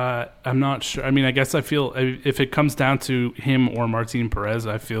I'm not sure. I mean, I guess I feel if it comes down to him or Martin Perez,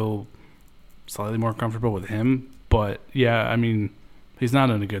 I feel slightly more comfortable with him. But yeah, I mean, he's not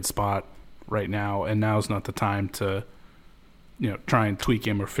in a good spot right now, and now's not the time to, try and tweak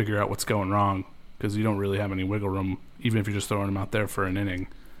him or figure out what's going wrong, because you don't really have any wiggle room, even if you're just throwing him out there for an inning.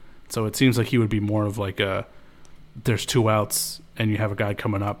 So it seems like he would be more of like there's 2 outs and you have a guy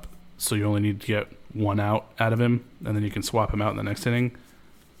coming up, so you only need to get 1 out of him, and then you can swap him out in the next inning.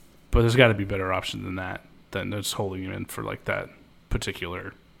 But there's got to be better option than that, than just holding him in for like that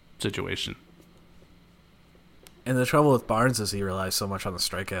particular situation. And the trouble with Barnes is he relies so much on the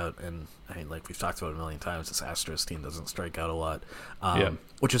strikeout, and I mean, like we've talked about a million times, this Astros team doesn't strike out a lot,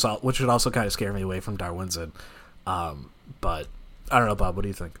 which would also kind of scare me away from Darwinzon. But I don't know, Bob. What do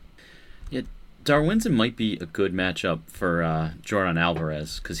you think? Yeah, Darwinzon might be a good matchup for Jordan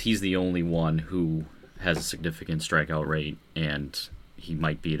Alvarez, because he's the only one who has a significant strikeout rate, and he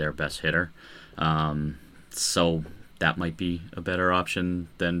might be their best hitter. So that might be a better option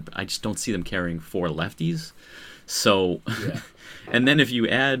than. I just don't see them carrying 4 lefties. So, and then if you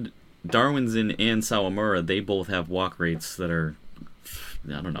add Darwinzon and Sawamura, they both have walk rates that are,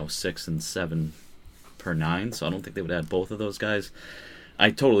 6 and 7 per 9. So I don't think they would add both of those guys.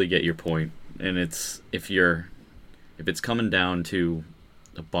 I totally get your point, and it's if it's coming down to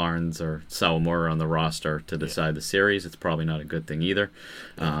a Barnes or Sawamura on the roster to decide the series, it's probably not a good thing either.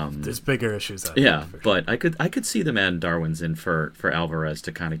 There's bigger issues. But I could see them adding Darwinzon for Alvarez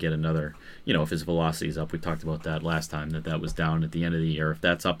to kind of get another. If his velocity is up, we talked about that last time, that was down at the end of the year. If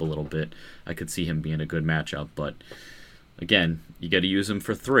that's up a little bit, I could see him being a good matchup. But again, you got to use him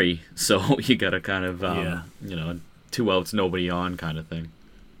for 3, so you got to kind of 2 outs, nobody on kind of thing.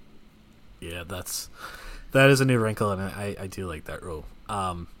 Yeah, that is a new wrinkle, and I do like that rule.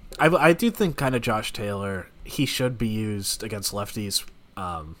 I do think kind of Josh Taylor, he should be used against lefties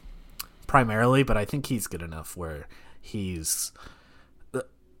primarily, but I think he's good enough where he's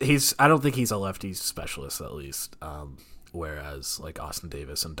I don't think he's a lefties specialist, at least. Whereas like Austin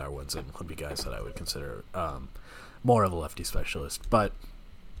Davis and Darwinzon would be guys that I would consider more of a lefty specialist. But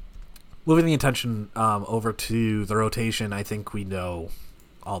moving the attention over to the rotation, I think we know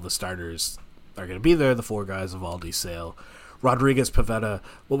all the starters are going to be there. The 4 guys: Eovaldi, Sale, Rodriguez, Pivetta.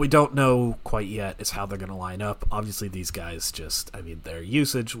 What we don't know quite yet is how they're going to line up. Obviously, these guys their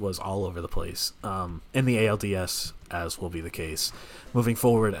usage was all over the place in the ALDS, as will be the case moving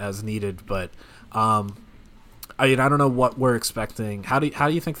forward as needed. But I don't know what we're expecting. How do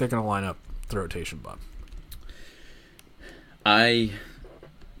you think they're going to line up the rotation, Bob? I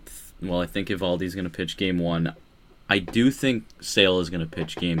think Eovaldi's going to pitch game 1. I do think Sale is going to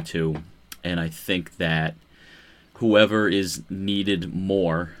pitch game 2, and I think that whoever is needed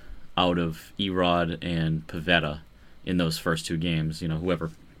more out of Erod and Pivetta in those first 2 games,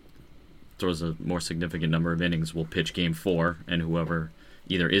 whoever throws a more significant number of innings will pitch game 4, and whoever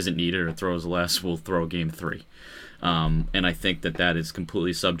either isn't needed or throws less will throw game 3. And I think that is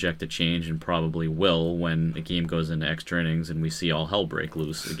completely subject to change, and probably will when the game goes into extra innings and we see all hell break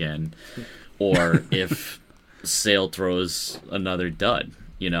loose again, or if Sale throws another dud.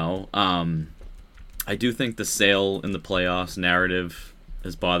 I do think the Sale in the playoffs narrative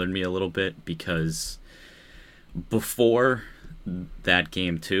has bothered me a little bit, because before that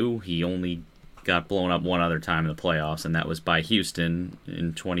game 2, he only got blown up one other time in the playoffs, and that was by Houston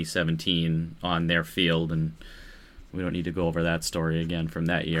in 2017 on their field, and we don't need to go over that story again from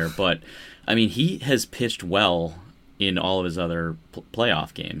that year. But, I mean, he has pitched well in all of his other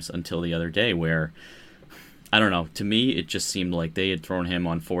playoff games until the other day, where, I don't know, to me it just seemed like they had thrown him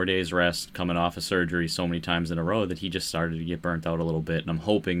on 4 days rest coming off of surgery so many times in a row that he just started to get burnt out a little bit. And I'm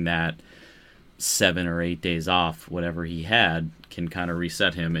hoping that 7 or 8 days off, whatever he had, can kind of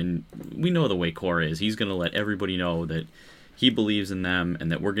reset him. And we know the way Cora is. He's going to let everybody know that he believes in them and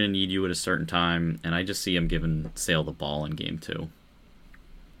that we're going to need you at a certain time. And I just see him giving Sale the ball in game 2.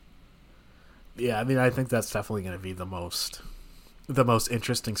 Yeah, I mean, I think that's definitely going to be the most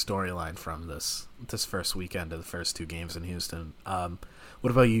interesting storyline from this first weekend of the first 2 games in Houston. What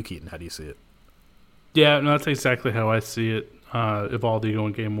about you, Keaton? How do you see it? Yeah, no, that's exactly how I see it. Eovaldi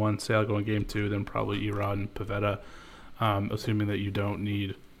going game 1, Sale going game 2, then probably Erod and Pivetta, assuming that you don't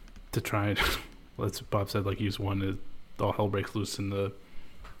need to try and, as Bob said, use one as all hell breaks loose in the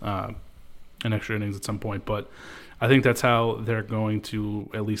in extra innings at some point. But I think that's how they're going to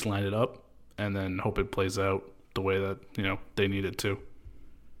at least line it up, and then hope it plays out the way that they need it to.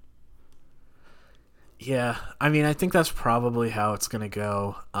 Yeah, I mean, I think that's probably how it's going to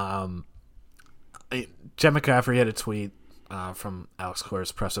go. Jen McCaffrey had a tweet from Alex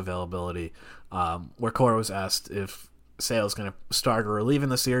Cora's press availability where Cora was asked if Sale's going to start or relieve in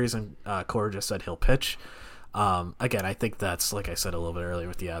the series, and Cora just said he'll pitch. Again, I think that's, like I said a little bit earlier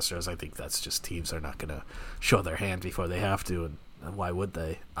with the Astros, I think that's just teams are not going to show their hand before they have to, and why would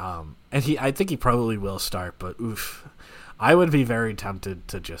they? And I think he probably will start, but oof. I would be very tempted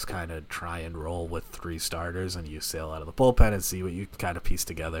to just kind of try and roll with 3 starters and use Sale out of the bullpen and see what you can kind of piece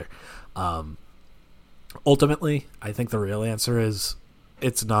together. Ultimately, I think the real answer is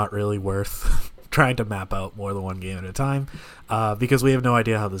it's not really worth trying to map out more than one game at a time because we have no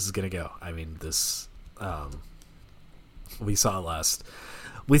idea how this is going to go. I mean, this we saw last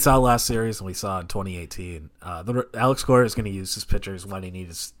series and we saw in 2018. Alex Cora is going to use his pitchers when he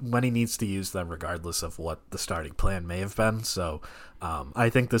needs to use them, regardless of what the starting plan may have been. So I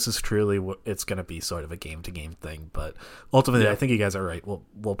think this is truly it's going to be sort of a game-to-game thing. But ultimately, I think you guys are right.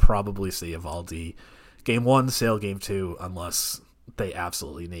 We'll probably see Eovaldi game 1, Sale game 2, unless they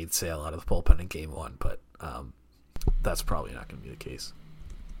absolutely need Sale out of the bullpen in game 1. But that's probably not going to be the case.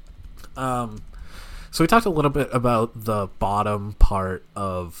 So we talked a little bit about the bottom part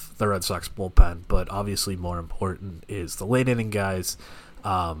of the Red Sox bullpen, but obviously more important is the late inning guys.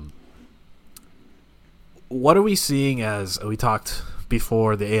 What are we seeing as we talked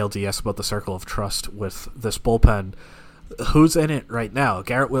before the ALDS about the circle of trust with this bullpen? Who's in it right now?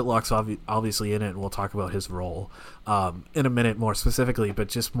 Garrett Whitlock's obviously in it, and we'll talk about his role in a minute more specifically, but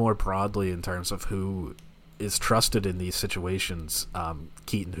just more broadly in terms of who is trusted in these situations.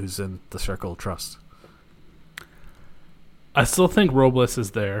 Keaton, who's in the circle of trust? I still think Robles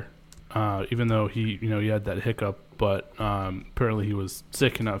is there, even though he had that hiccup, but apparently he was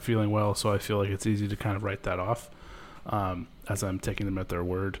sick and not feeling well, so I feel like it's easy to kind of write that off as I'm taking them at their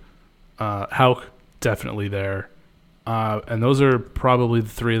word. Houck, definitely there. And those are probably the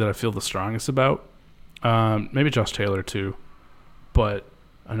 3 that I feel the strongest about. Maybe Josh Taylor too, but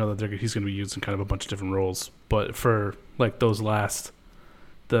I know that he's going to be used in kind of a bunch of different roles. But for like those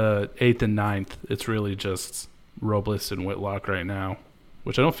the 8th and 9th, it's really just Robles and Whitlock right now,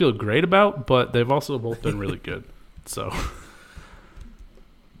 which I don't feel great about, but they've also both been really good. So,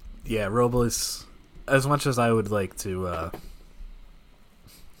 yeah, Robles, as much as I would like to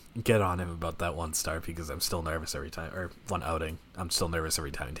get on him about that one start because I'm still nervous every time, or one outing, I'm still nervous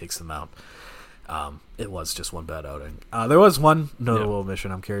every time he takes them out. It was just one bad outing. There was one notable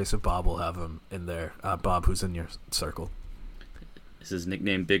omission. I'm curious if Bob will have him in there. Bob, who's in your circle? Is his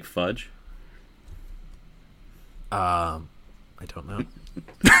nickname Big Fudge? I don't know.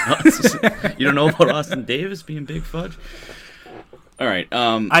 You don't know about Austin Davis being Big Fudge? All right.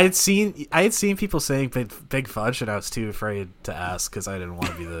 I had seen people saying Big Fudge, and I was too afraid to ask because I didn't want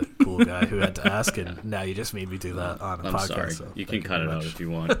to be the cool guy who had to ask. And now you just made me do that on a podcast. Sorry. So you can cut it out if you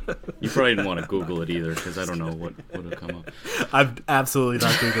want. You probably didn't want to Google it either because I don't know what would have come up. I'm absolutely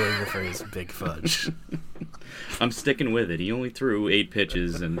not Googling the phrase Big Fudge. I'm sticking with it. He only threw 8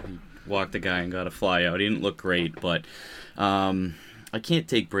 pitches and he walked the guy and got a fly out. He didn't look great, but I can't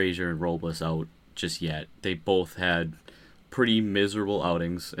take Brazier and Robles out just yet. They both had pretty miserable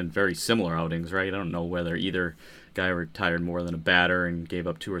outings and very similar outings, right? I don't know whether either guy retired more than a batter and gave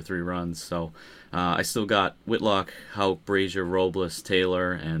up 2 or 3 runs. So I still got Whitlock, Houck, Brazier, Robles,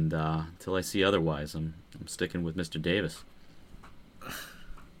 Taylor, and until I see otherwise, I'm sticking with Mr. Davis.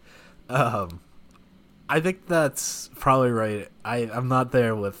 I think that's probably right. I'm not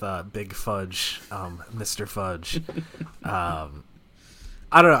there with Big Fudge, Mr. Fudge.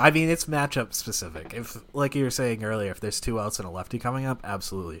 I don't know. I mean, it's matchup specific. If, like you were saying earlier, if there's 2 outs and a lefty coming up,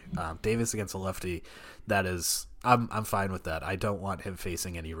 absolutely. Davis against a lefty, that is, I'm fine with that. I don't want him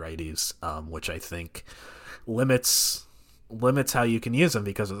facing any righties, which I think limits how you can use him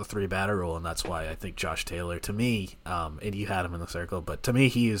because of the 3-batter rule, and that's why I think Josh Taylor, to me, and you had him in the circle, but to me,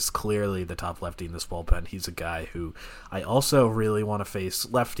 he is clearly the top lefty in this bullpen. He's a guy who I also really want to face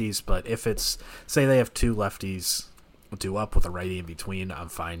lefties, but if it's, say they have 2 lefties due up with a righty in between, I'm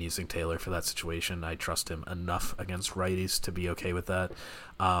fine using Taylor for that situation. I trust him enough against righties to be okay with that.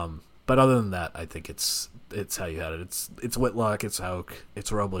 But other than that, I think it's how you had it. It's Whitlock, it's Houck,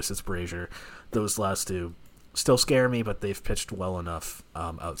 it's Robles, it's Brazier. Those last 2 still scare me, but they've pitched well enough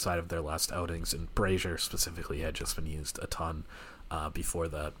outside of their last outings, and Brazier specifically had just been used a ton before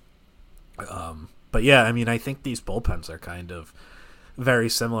that. But yeah, I mean, I think these bullpens are kind of very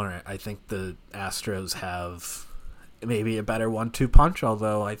similar. I think the Astros have maybe a better 1-2 punch,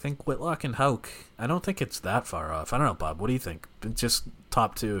 although I think Whitlock and Houck, I don't think it's that far off. I don't know, Bob, what do you think? Just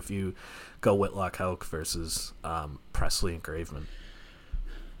top 2 if you go Whitlock, Houck versus Presley and Graveman.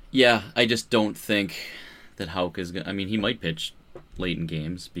 Yeah, I just don't think that Houck is going to... I mean, he might pitch late in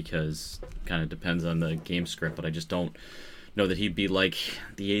games because it kind of depends on the game script, but I just don't know that he'd be like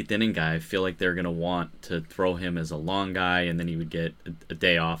the 8th inning guy. I feel like they're going to want to throw him as a long guy, and then he would get a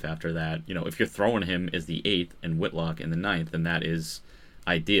day off after that. If you're throwing him as the 8th and Whitlock in the 9th, then that is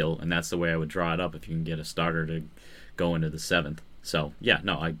ideal, and that's the way I would draw it up if you can get a starter to go into the 7th. So, yeah,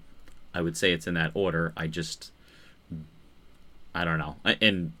 no, I would say it's in that order. I don't know.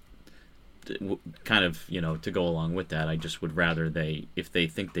 And kind of, to go along with that, I just would rather if they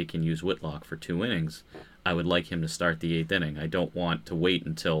think they can use Whitlock for 2 innings, I would like him to start the 8th inning. I don't want to wait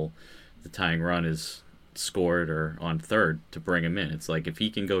until the tying run is scored or on third to bring him in. It's like, if he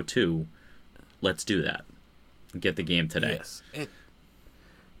can go 2, let's do that. Get the game today. Yes.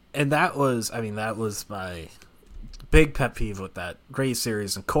 And that was my big pet peeve with that Rays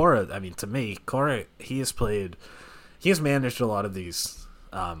series. And Cora, to me, he has managed a lot of these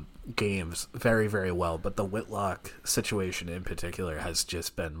games very, very well, but the Whitlock situation in particular has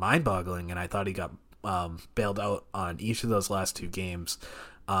just been mind-boggling, and I thought he got bailed out on each of those last 2 games.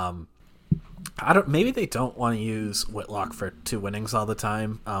 Maybe they don't want to use Whitlock for 2 innings all the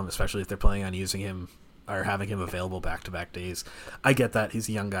time, especially if they're planning on using him or having him available back-to-back days. I get that. He's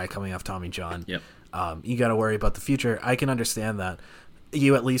a young guy coming off Tommy John. Yep. You got to worry about the future. I can understand that.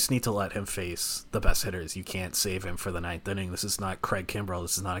 You at least need to let him face the best hitters. You can't save him for the 9th inning. This is not Craig Kimbrell.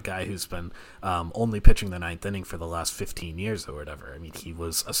 This is not a guy who's been only pitching the 9th inning for the last 15 years or whatever. He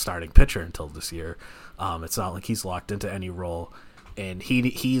was a starting pitcher until this year. It's not like he's locked into any role. And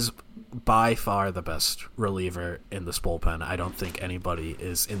he's by far the best reliever in this bullpen. I don't think anybody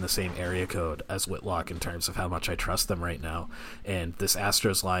is in the same area code as Whitlock in terms of how much I trust them right now. And this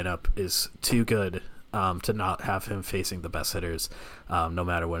Astros lineup is too good to not have him facing the best hitters, no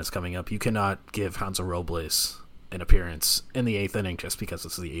matter when it's coming up. You cannot give Hansel Robles an appearance in the 8th inning just because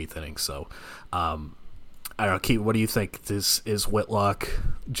it's the 8th inning. So, I don't know, Keith, what do you think? Is Whitlock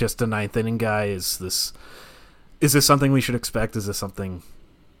just a 9th inning guy? Is this something we should expect? Is this something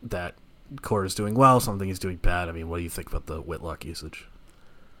that Cora is doing well, something he's doing bad? What do you think about the Whitlock usage?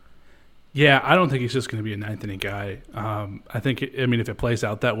 Yeah, I don't think he's just going to be a 9th inning guy. I think, if it plays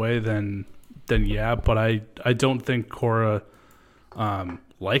out that way, then yeah, but I don't think Cora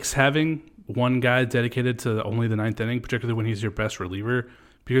likes having one guy dedicated to only the 9th inning, particularly when he's your best reliever,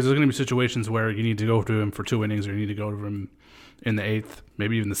 because there's going to be situations where you need to go to him for 2 innings, or you need to go to him in the 8th,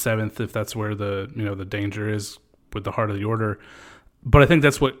 maybe even the 7th, if that's where the danger is with the heart of the order. But I think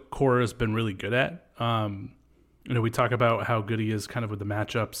that's what Cora has been really good at. We talk about how good he is kind of with the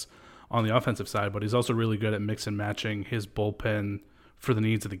matchups on the offensive side, but he's also really good at mix and matching his bullpen for the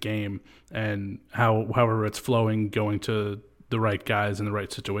needs of the game, and however it's flowing, going to the right guys in the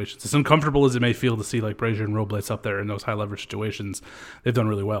right situations. As uncomfortable as it may feel to see like Brazier and Robles up there in those high leverage situations, they've done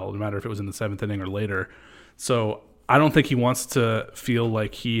really well, no matter if it was in the 7th inning or later. So I don't think he wants to feel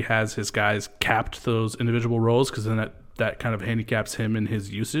like he has his guys capped those individual roles, because then that kind of handicaps him in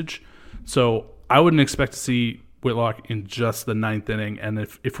his usage. So I wouldn't expect to see Whitlock in just the 9th inning, and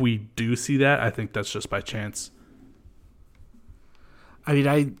if we do see that, I think that's just by chance.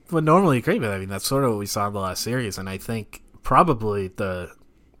 I would normally agree with that. That's sort of what we saw in the last series, and I think probably the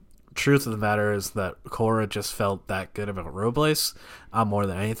truth of the matter is that Cora just felt that good about Robles more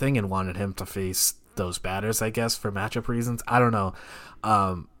than anything, and wanted him to face those batters, I guess, for matchup reasons. I don't know.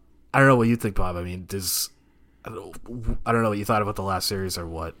 I don't know what you think, Bob. I don't know what you thought about the last series, or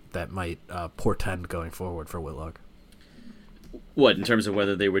what that might portend going forward for Whitlock. What, in terms of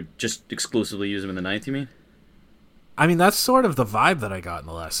whether they would just exclusively use him in the 9th, you mean? That's sort of the vibe that I got in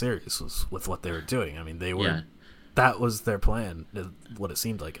the last series, was with what they were doing. They were... Yeah. That was their plan, what it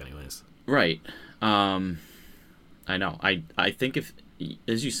seemed like anyways. Right. I know. I think if,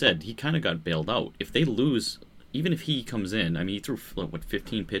 as you said, he kind of got bailed out. If they lose, even if he comes in, he threw,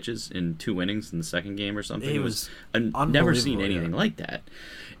 15 pitches in 2 innings in the second game or something? It was I've never seen anything like that.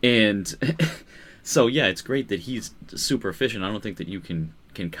 And so, yeah, it's great that he's super efficient. I don't think that you can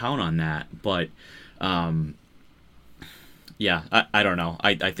count on that. But, yeah, I don't know.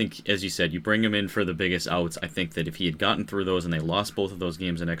 I think, as you said, you bring him in for the biggest outs. I think that if he had gotten through those and they lost both of those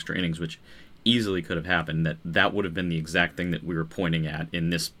games in extra innings, which easily could have happened, that would have been the exact thing that we were pointing at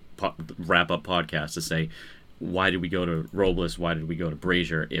in this wrap-up podcast, to say, why did we go to Robles, why did we go to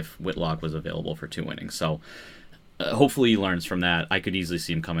Brazier if Whitlock was available for 2 innings? So hopefully he learns from that. I could easily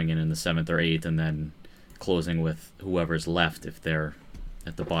see him coming in the 7th or 8th and then closing with whoever's left if they're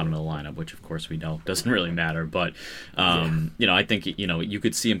at the bottom of the lineup, which of course we know doesn't really matter. But, I think, you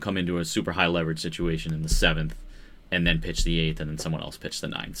could see him come into a super high leverage situation in the 7th and then pitch the 8th and then someone else pitch the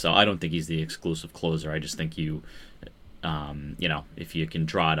 9th. So I don't think he's the exclusive closer. I just think if you can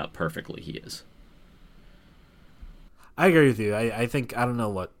draw it up perfectly, he is. I agree with you. I think, I don't know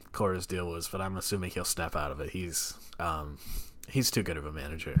what Cora's deal was, but I'm assuming he'll snap out of it. He's too good of a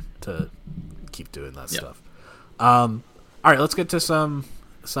manager to keep doing that stuff. All right, let's get to some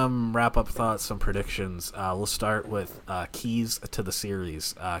wrap-up thoughts, some predictions. We'll start with keys to the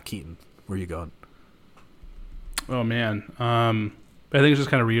series. Keaton, where are you going? Oh, man. I think it's just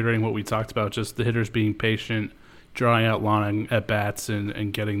kind of reiterating what we talked about, just the hitters being patient, drawing out long at-bats,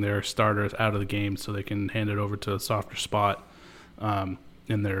 and getting their starters out of the game so they can hand it over to a softer spot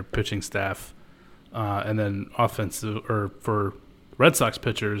in their pitching staff. And then offensive, or for Red Sox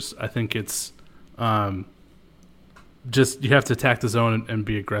pitchers, I think it's just you have to attack the zone and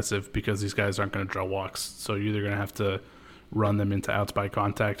be aggressive because these guys aren't going to draw walks. So you're either going to have to run them into outs by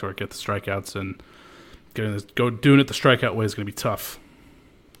contact or get the strikeouts, and doing it the strikeout way is going to be tough.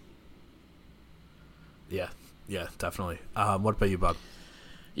 Yeah, definitely. What about you, Bob?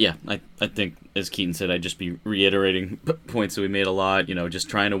 Yeah, I think, as Keaton said, I'd just be reiterating points that we made a lot. Just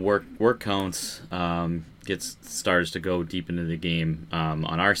trying to work counts, get starters to go deep into the game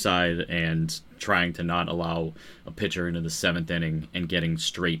on our side, and trying to not allow a pitcher into the seventh inning and getting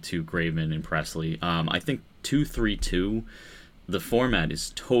straight to Graveman and Presley. I think 2-3-2, the format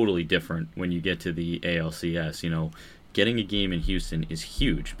is totally different when you get to the ALCS. Getting a game in Houston is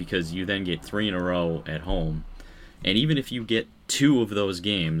huge because you then get 3 in a row at home. And even if you get 2 of those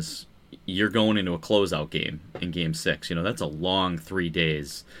games, you're going into a closeout game in Game 6. That's a long 3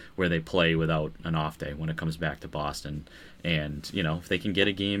 days where they play without an off day when it comes back to Boston. And, if they can get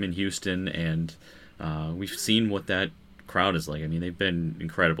a game in Houston, and we've seen what that crowd is like. I mean, they've been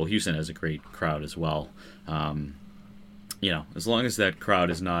incredible. Houston has a great crowd as well. As long as that crowd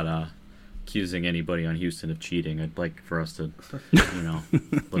is not accusing anybody on Houston of cheating, I'd like for us to,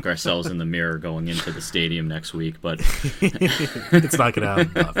 look ourselves in the mirror going into the stadium next week. But it's not going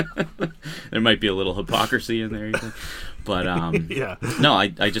to happen. There might be a little hypocrisy in there, you think? But yeah. No, I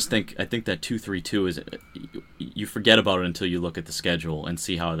think that 2-3-2 is, you forget about it until you look at the schedule and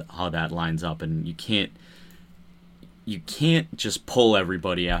see how that lines up, and you can't just pull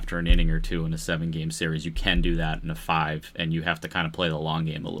everybody after an inning or two in a 7-game series. You can do that in a 5, and you have to kind of play the long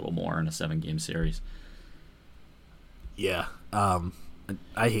game a little more in a 7-game series. Yeah.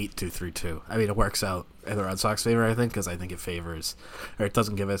 I hate 2-3-2. I mean, it works out in the Red Sox favor, I think, because I think it favors, or it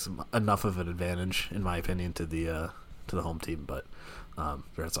doesn't give us enough of an advantage, in my opinion, to the home team. But the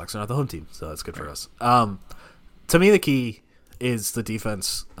Red Sox are not the home team, so that's good for us. To me, the key is the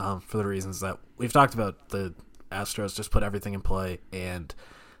defense, for the reasons that we've talked about. The Astros just put everything in play, and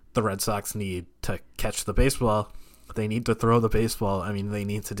the Red Sox need to catch the baseball. They need to throw the baseball. I mean, they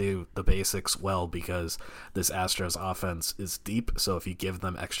need to do the basics well because this Astros offense is deep. So if you give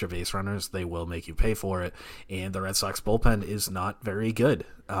them extra base runners, they will make you pay for it. And the Red Sox bullpen is not very good,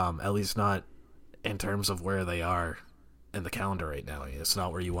 at least not in terms of where they are in the calendar right now. It's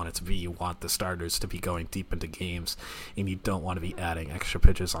not where you want it to be. You want the starters to be going deep into games, and you don't want to be adding extra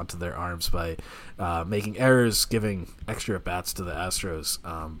pitches onto their arms by making errors, giving extra at-bats to the Astros.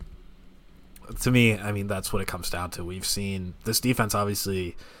 To me, I mean, that's what it comes down to. We've seen this defense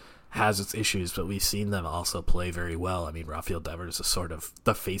obviously has its issues, but we've seen them also play very well. I mean, Rafael Devers is sort of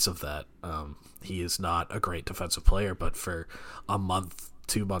the face of that. He is not a great defensive player, but for a month,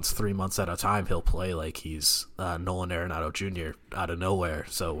 2 months, 3 months at a time, he'll play like he's Nolan Arenado Jr. out of nowhere.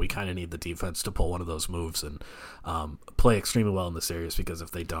 So we kind of need the defense to pull one of those moves and play extremely well in the series, because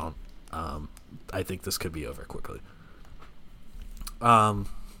if they don't, I think this could be over quickly.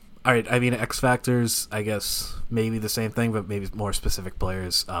 All right, I mean, X factors, I guess maybe the same thing, but maybe more specific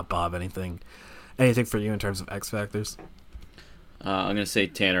players. Bob, anything for you in terms of X factors? I'm going to say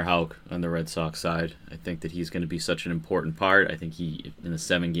Tanner Houck on the Red Sox side. I think that he's going to be such an important part. I think he, in a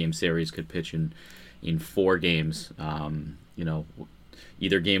 7-game series, could pitch in 4 games.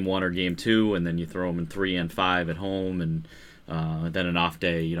 Either game 1 or game 2, and then you throw him in 3 and 5 at home, and then an off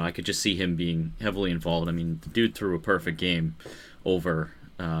day. I could just see him being heavily involved. I mean, the dude threw a perfect game over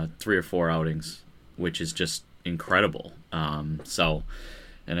 3 or 4 outings, which is just incredible.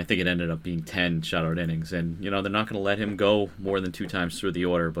 And I think it ended up being 10 shutout innings. And, they're not going to let him go more than 2 times through the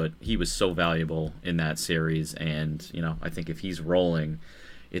order, but he was so valuable in that series. And, I think if he's rolling,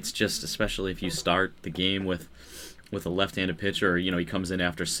 it's just, especially if you start the game with a left-handed pitcher, he comes in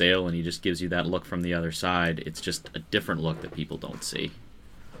after Sale and he just gives you that look from the other side. It's just a different look that people don't see.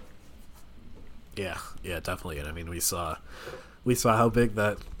 Yeah, definitely. And I mean, we saw how big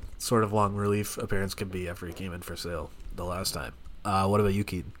that sort of long relief appearance can be after he came in for Sale the last time. What about you,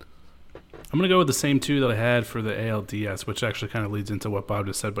 Keaton? I'm going to go with the same 2 that I had for the ALDS, which actually kind of leads into what Bob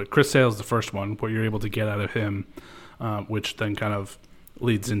just said. But Chris Sale is the first one, what you're able to get out of him, which then kind of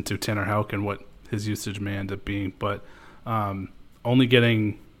leads into Tanner Houck and what his usage may end up being. But only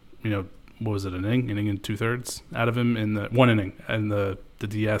getting what was it, an inning and 2/3 out of him in the 1 inning and the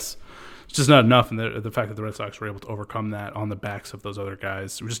DS. It's just not enough, and the fact that the Red Sox were able to overcome that on the backs of those other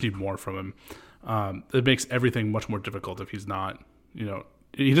guys, we just need more from him. It makes everything much more difficult if he's not,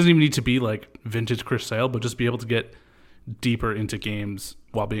 he doesn't even need to be like vintage Chris Sale, but just be able to get deeper into games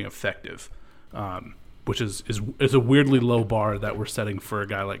while being effective, which is a weirdly low bar that we're setting for a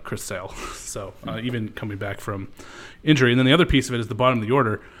guy like Chris Sale. So even coming back from injury. And then the other piece of it is the bottom of the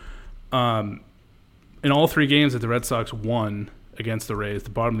order. In all 3 games that the Red Sox won against the Rays, the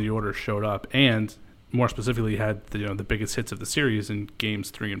bottom of the order showed up, and more specifically had the biggest hits of the series in games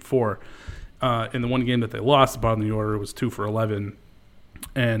 3 and 4. In the one game that they lost, the bottom of the order was 2 for 11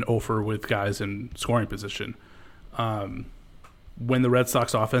 and 0 for with guys in scoring position. When the Red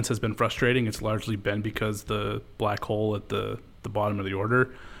Sox offense has been frustrating, it's largely been because the black hole at the bottom of the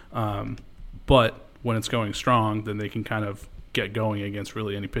order. But when it's going strong, then they can kind of get going against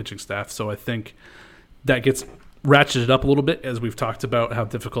really any pitching staff. So I think that gets ratcheted up a little bit as we've talked about how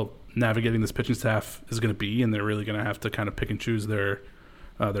difficult navigating this pitching staff is going to be, and they're really going to have to kind of pick and choose their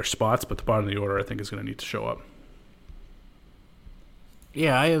spots. But the bottom of the order, I think, is going to need to show up.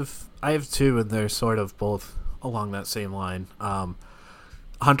 Yeah, I have 2, and they're sort of both along that same line.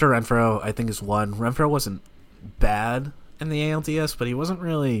 Hunter Renfroe, I think, is 1. Renfroe wasn't bad in the ALDS, but he wasn't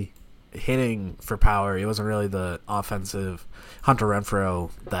really hitting for power. He wasn't really the offensive Hunter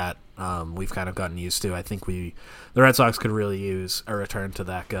Renfroe that we've kind of gotten used to. I think the Red Sox could really use a return to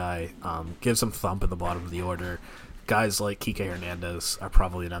that guy. Give some thump in the bottom of the order. Guys like Kike Hernandez are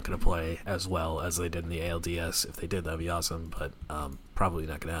probably not going to play as well as they did in the ALDS. If they did, that'd be awesome, but probably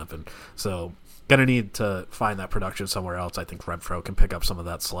not going to happen. So going to need to find that production somewhere else. I think Renfroe can pick up some of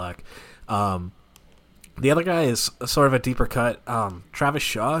that slack. The other guy is sort of a deeper cut. Travis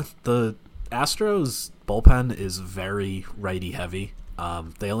Shaw. The Astros bullpen is very righty heavy.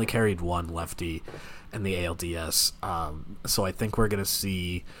 They only carried 1 lefty in the ALDS. So I think we're going to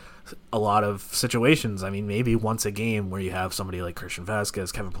see a lot of situations. I mean, maybe once a game where you have somebody like Christian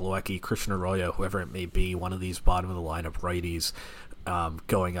Vasquez, Kevin Plawecki, Christian Arroyo, whoever it may be, one of these bottom of the lineup righties,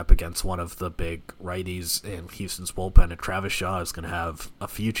 going up against one of the big righties in Houston's bullpen, and Travis Shaw is going to have a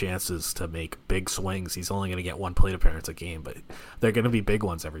few chances to make big swings. He's only going to get 1 plate appearance a game, but they're going to be big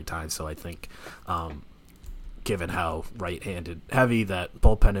ones every time. So I think, given how right-handed heavy that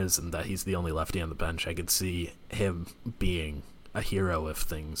bullpen is and that he's the only lefty on the bench, I could see him being a hero if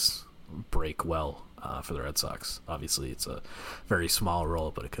things break well for the Red Sox. Obviously, it's a very small role,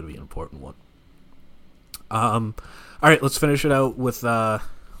 but it could be an important one. All right, let's finish it out with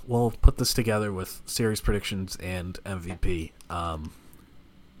we'll put this together with series predictions and MVP.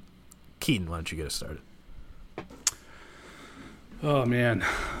 Keaton, why don't you get us started? Oh, man.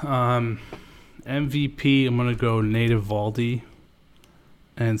 MVP, I'm going to go Nate Eovaldi.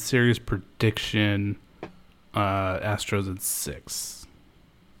 And series prediction, Astros at 6.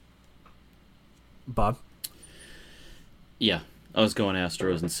 Bob? Yeah, I was going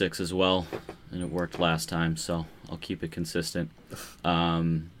Astros in 6 as well, and it worked last time, so I'll keep it consistent.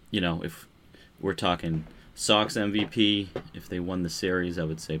 If we're talking Sox MVP, if they won the series, I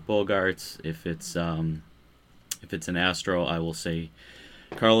would say Bogaerts. If it's an Astro, I will say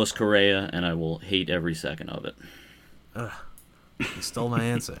Carlos Correa, and I will hate every second of it. You stole my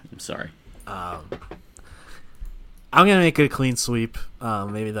answer. I'm sorry. I'm going to make it a clean sweep.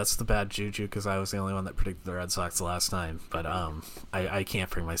 Maybe that's the bad juju because I was the only one that predicted the Red Sox last time. But I can't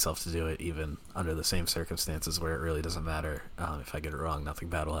bring myself to do it even under the same circumstances where it really doesn't matter. If I get it wrong, nothing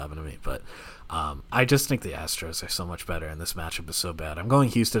bad will happen to me. But I just think the Astros are so much better, and this matchup is so bad. I'm going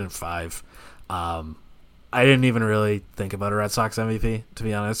Houston in 5. I didn't even really think about a Red Sox MVP, to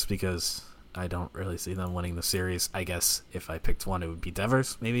be honest, because I don't really see them winning the series. I guess if I picked one, it would be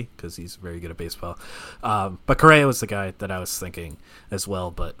Devers, maybe, because he's very good at baseball. But Correa was the guy that I was thinking as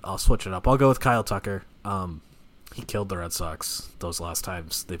well, but I'll switch it up. I'll go with Kyle Tucker. He killed the Red Sox those last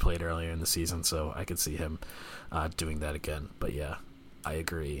times they played earlier in the season, so I could see him doing that again. But yeah, I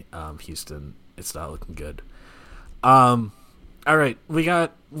agree. Houston, it's not looking good. All right, we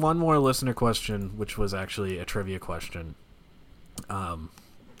got one more listener question, which was actually a trivia question.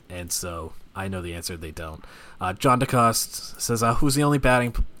 And so I know the answer. They don't. John DeCoste says, "Who's the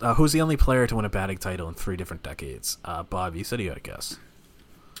only player to win a batting title in 3 different decades?" Bob, you said you had a guess.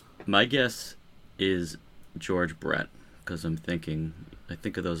 My guess is George Brett, because I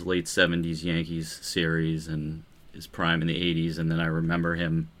think of those late 70s Yankees series and his prime in the 80s, and then I remember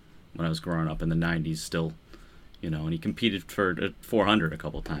him when I was growing up in the 90s still, and he competed for 400 a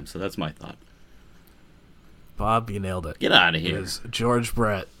couple of times. So that's my thought. Bob, you nailed it. Get out of here. It is George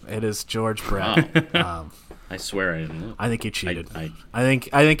Brett. It is George Brett. Wow. I swear I didn't look. I think you cheated. I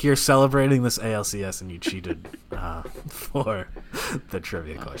think you're celebrating this ALCS and you cheated for the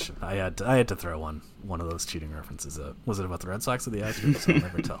trivia question. I had to throw one of those cheating references out. Was it about the Red Sox or the Astros? I'll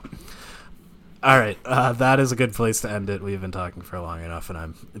never tell. All right, that is a good place to end it. We've been talking for long enough, and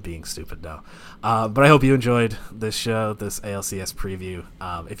I'm being stupid now. But I hope you enjoyed this show, this ALCS preview.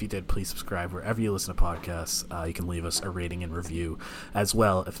 If you did, please subscribe wherever you listen to podcasts. You can leave us a rating and review as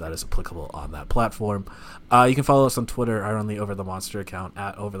well, if that is applicable on that platform. You can follow us on Twitter. I run the Over the Monster account,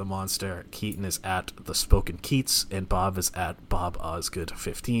 @OverTheMonster. Keaton is @TheSpokenKeats, and Bob is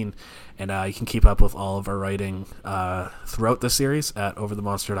 @BobOsgood15. And you can keep up with all of our writing throughout the series at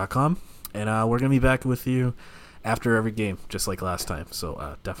overthemonster.com. And we're going to be back with you after every game, just like last time.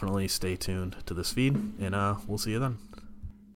 So definitely stay tuned to this feed, and we'll see you then.